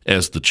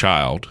as the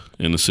child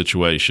in the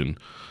situation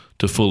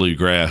to fully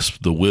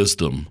grasp the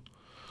wisdom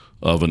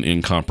of an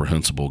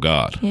incomprehensible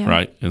God,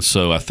 right? And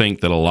so I think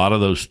that a lot of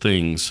those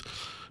things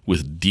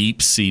with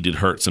deep-seated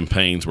hurts and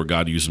pains where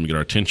God uses them to get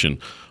our attention,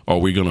 are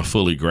we going to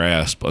fully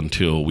grasp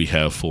until we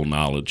have full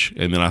knowledge?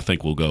 And then I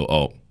think we'll go,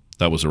 oh,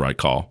 that was the right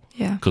call,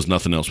 because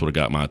nothing else would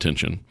have got my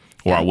attention.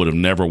 Or I would have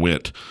never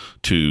went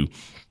to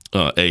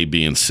A,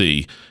 B, and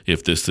C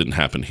if this didn't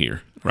happen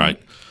here, right?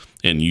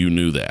 And you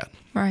knew that.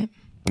 Right.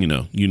 You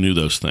know, you knew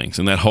those things.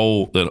 And that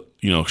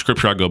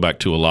scripture I go back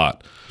to a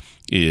lot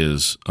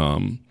is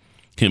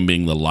him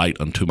being the light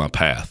unto my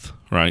path,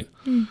 right?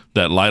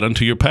 That light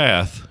unto your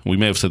path, we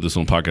may have said this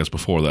on the podcast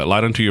before, that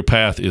light unto your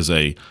path is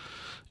a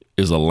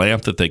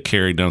lamp that they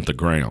carry down at the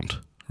ground,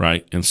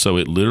 right? And so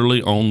it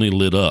literally only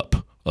lit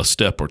up a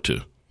step or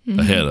two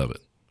ahead of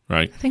it,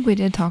 right? I think we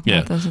did talk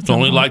about this. It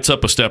only lights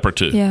up a step or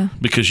two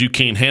because you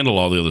can't handle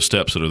all the other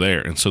steps that are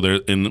there. And so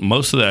and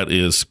most of that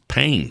is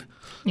pain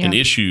and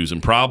issues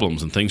and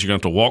problems and things you're going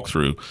to have to walk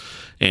through.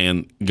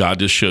 And God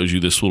just shows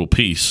you this little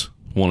piece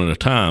one at a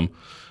time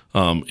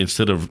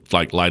instead of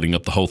like lighting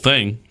up the whole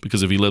thing,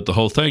 because if he lit the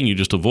whole thing, you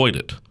just avoid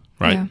it,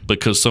 right? Yeah.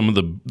 Because some of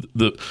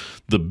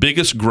the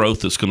biggest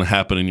growth that's going to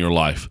happen in your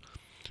life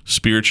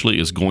spiritually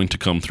is going to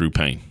come through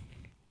pain.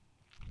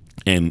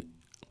 And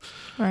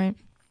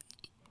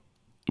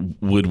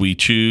would we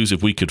choose,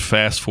 if we could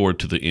fast forward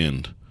to the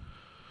end,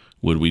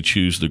 would we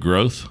choose the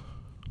growth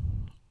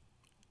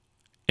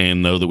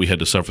and know that we had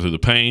to suffer through the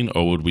pain,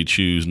 or would we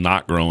choose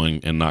not growing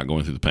and not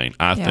going through the pain?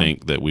 I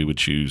think that we would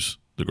choose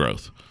the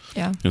growth.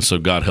 Yeah. And so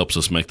God helps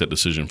us make that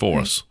decision for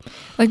us.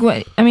 Like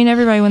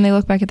everybody, when they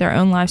look back at their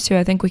own lives too,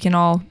 I think we can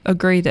all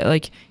agree that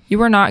like you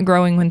were not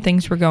growing when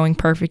things were going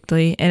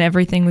perfectly and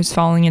everything was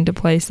falling into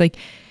place. Like,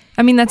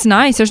 I mean, that's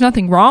nice. There's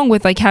nothing wrong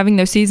with like having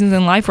those seasons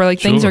in life where like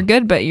things are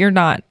good, but you're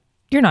not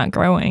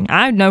growing.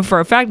 I know for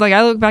a fact, like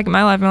I look back at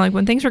my life and I'm like,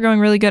 when things were going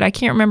really good, I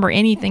can't remember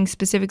anything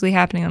specifically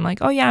happening. I'm like,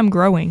 oh yeah, I'm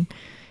growing.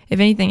 If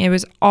anything, it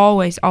was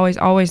always, always,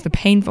 always the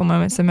painful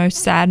moments, the most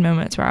sad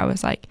moments where I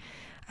was like,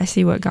 I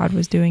see what God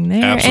was doing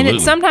there. Absolutely.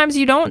 And sometimes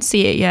you don't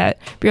see it yet,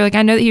 but you're like,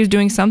 I know that he was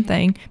doing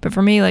something. But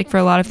for me, like for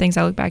a lot of things,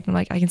 I look back and I'm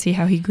like, I can see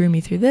how he grew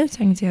me through this. I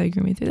can see how he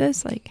grew me through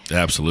this. Like,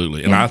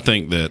 absolutely. And I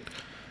think that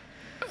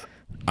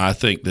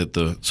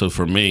so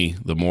for me,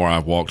 the more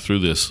I've walked through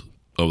this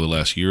over the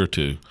last year or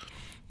two,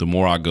 the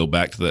more I go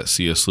back to that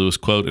C.S. Lewis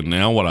quote. And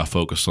now what I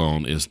focus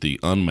on is the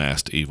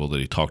unmasked evil that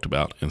he talked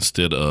about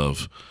instead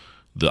of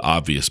the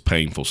obvious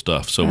painful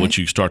stuff. So what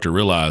you start to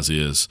realize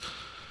is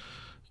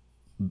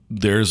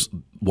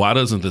why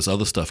doesn't this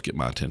other stuff get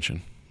my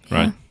attention,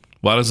 right? Yeah.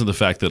 Why doesn't the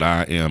fact that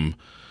I am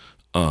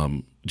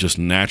just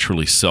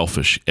naturally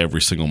selfish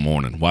every single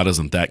morning, why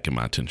doesn't that get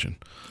my attention?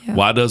 Yeah.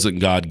 Why doesn't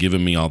God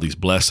giving me all these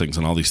blessings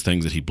and all these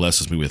things that he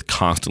blesses me with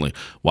constantly,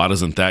 why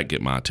doesn't that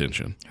get my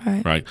attention,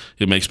 right?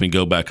 It makes me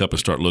go back up and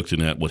start looking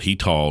at what he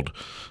called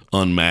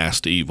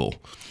unmasked evil,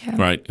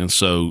 right? And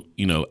so,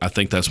 I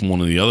think that's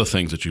one of the other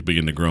things that you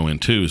begin to grow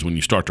into is when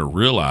you start to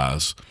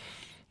realize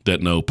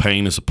that no,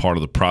 pain is a part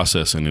of the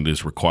process and it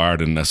is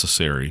required and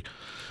necessary.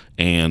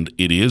 And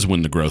it is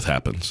when the growth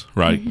happens,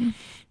 right? Mm-hmm.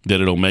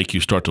 That it'll make you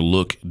start to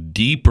look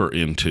deeper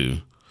into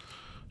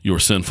your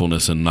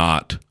sinfulness and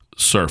not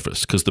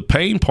surface. Because the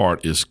pain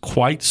part is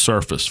quite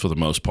surface for the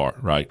most part,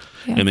 right?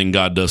 Yeah. And then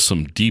God does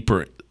some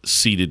deeper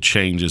seated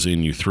changes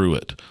in you through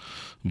it.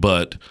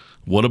 But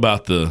what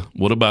about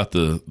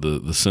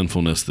the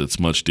sinfulness that's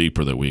much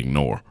deeper that we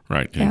ignore,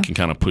 right? And can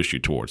kind of push you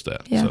towards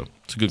that. Yeah. So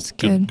it's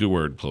a good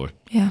word, Chloe.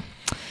 Yeah.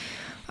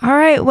 All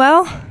right.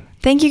 Well,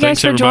 thank you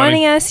guys for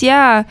joining us.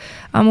 Yeah.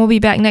 We'll be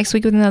back next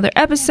week with another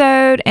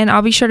episode, and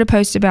I'll be sure to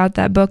post about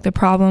that book, The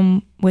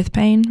Problem with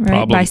Pain,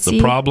 right? By C.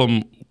 The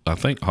Problem I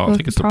think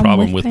it's the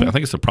problem with pain. I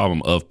think it's the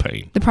problem of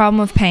pain. The problem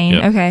of pain.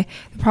 Yep. Okay.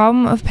 The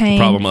problem of pain.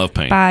 The problem of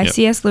pain. By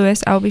C.S.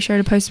 Lewis. I'll be sure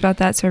to post about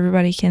that so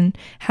everybody can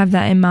have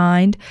that in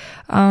mind.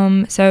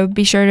 So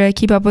be sure to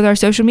keep up with our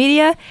social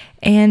media,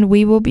 and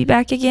we will be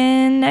back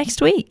again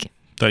next week.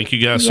 Thank you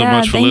guys so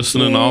much for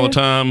listening all the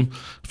time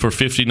for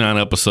 59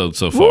 episodes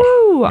so far.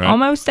 Woo! Right?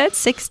 Almost at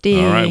 60.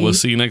 All right. We'll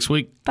see you next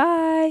week.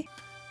 Bye.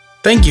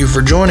 Thank you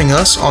for joining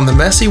us on the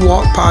Messy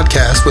Walk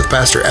podcast with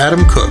Pastor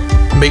Adam Cook.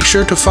 Make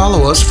sure to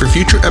follow us for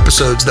future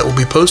episodes that will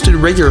be posted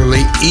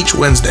regularly each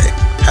Wednesday.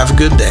 Have a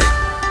good day.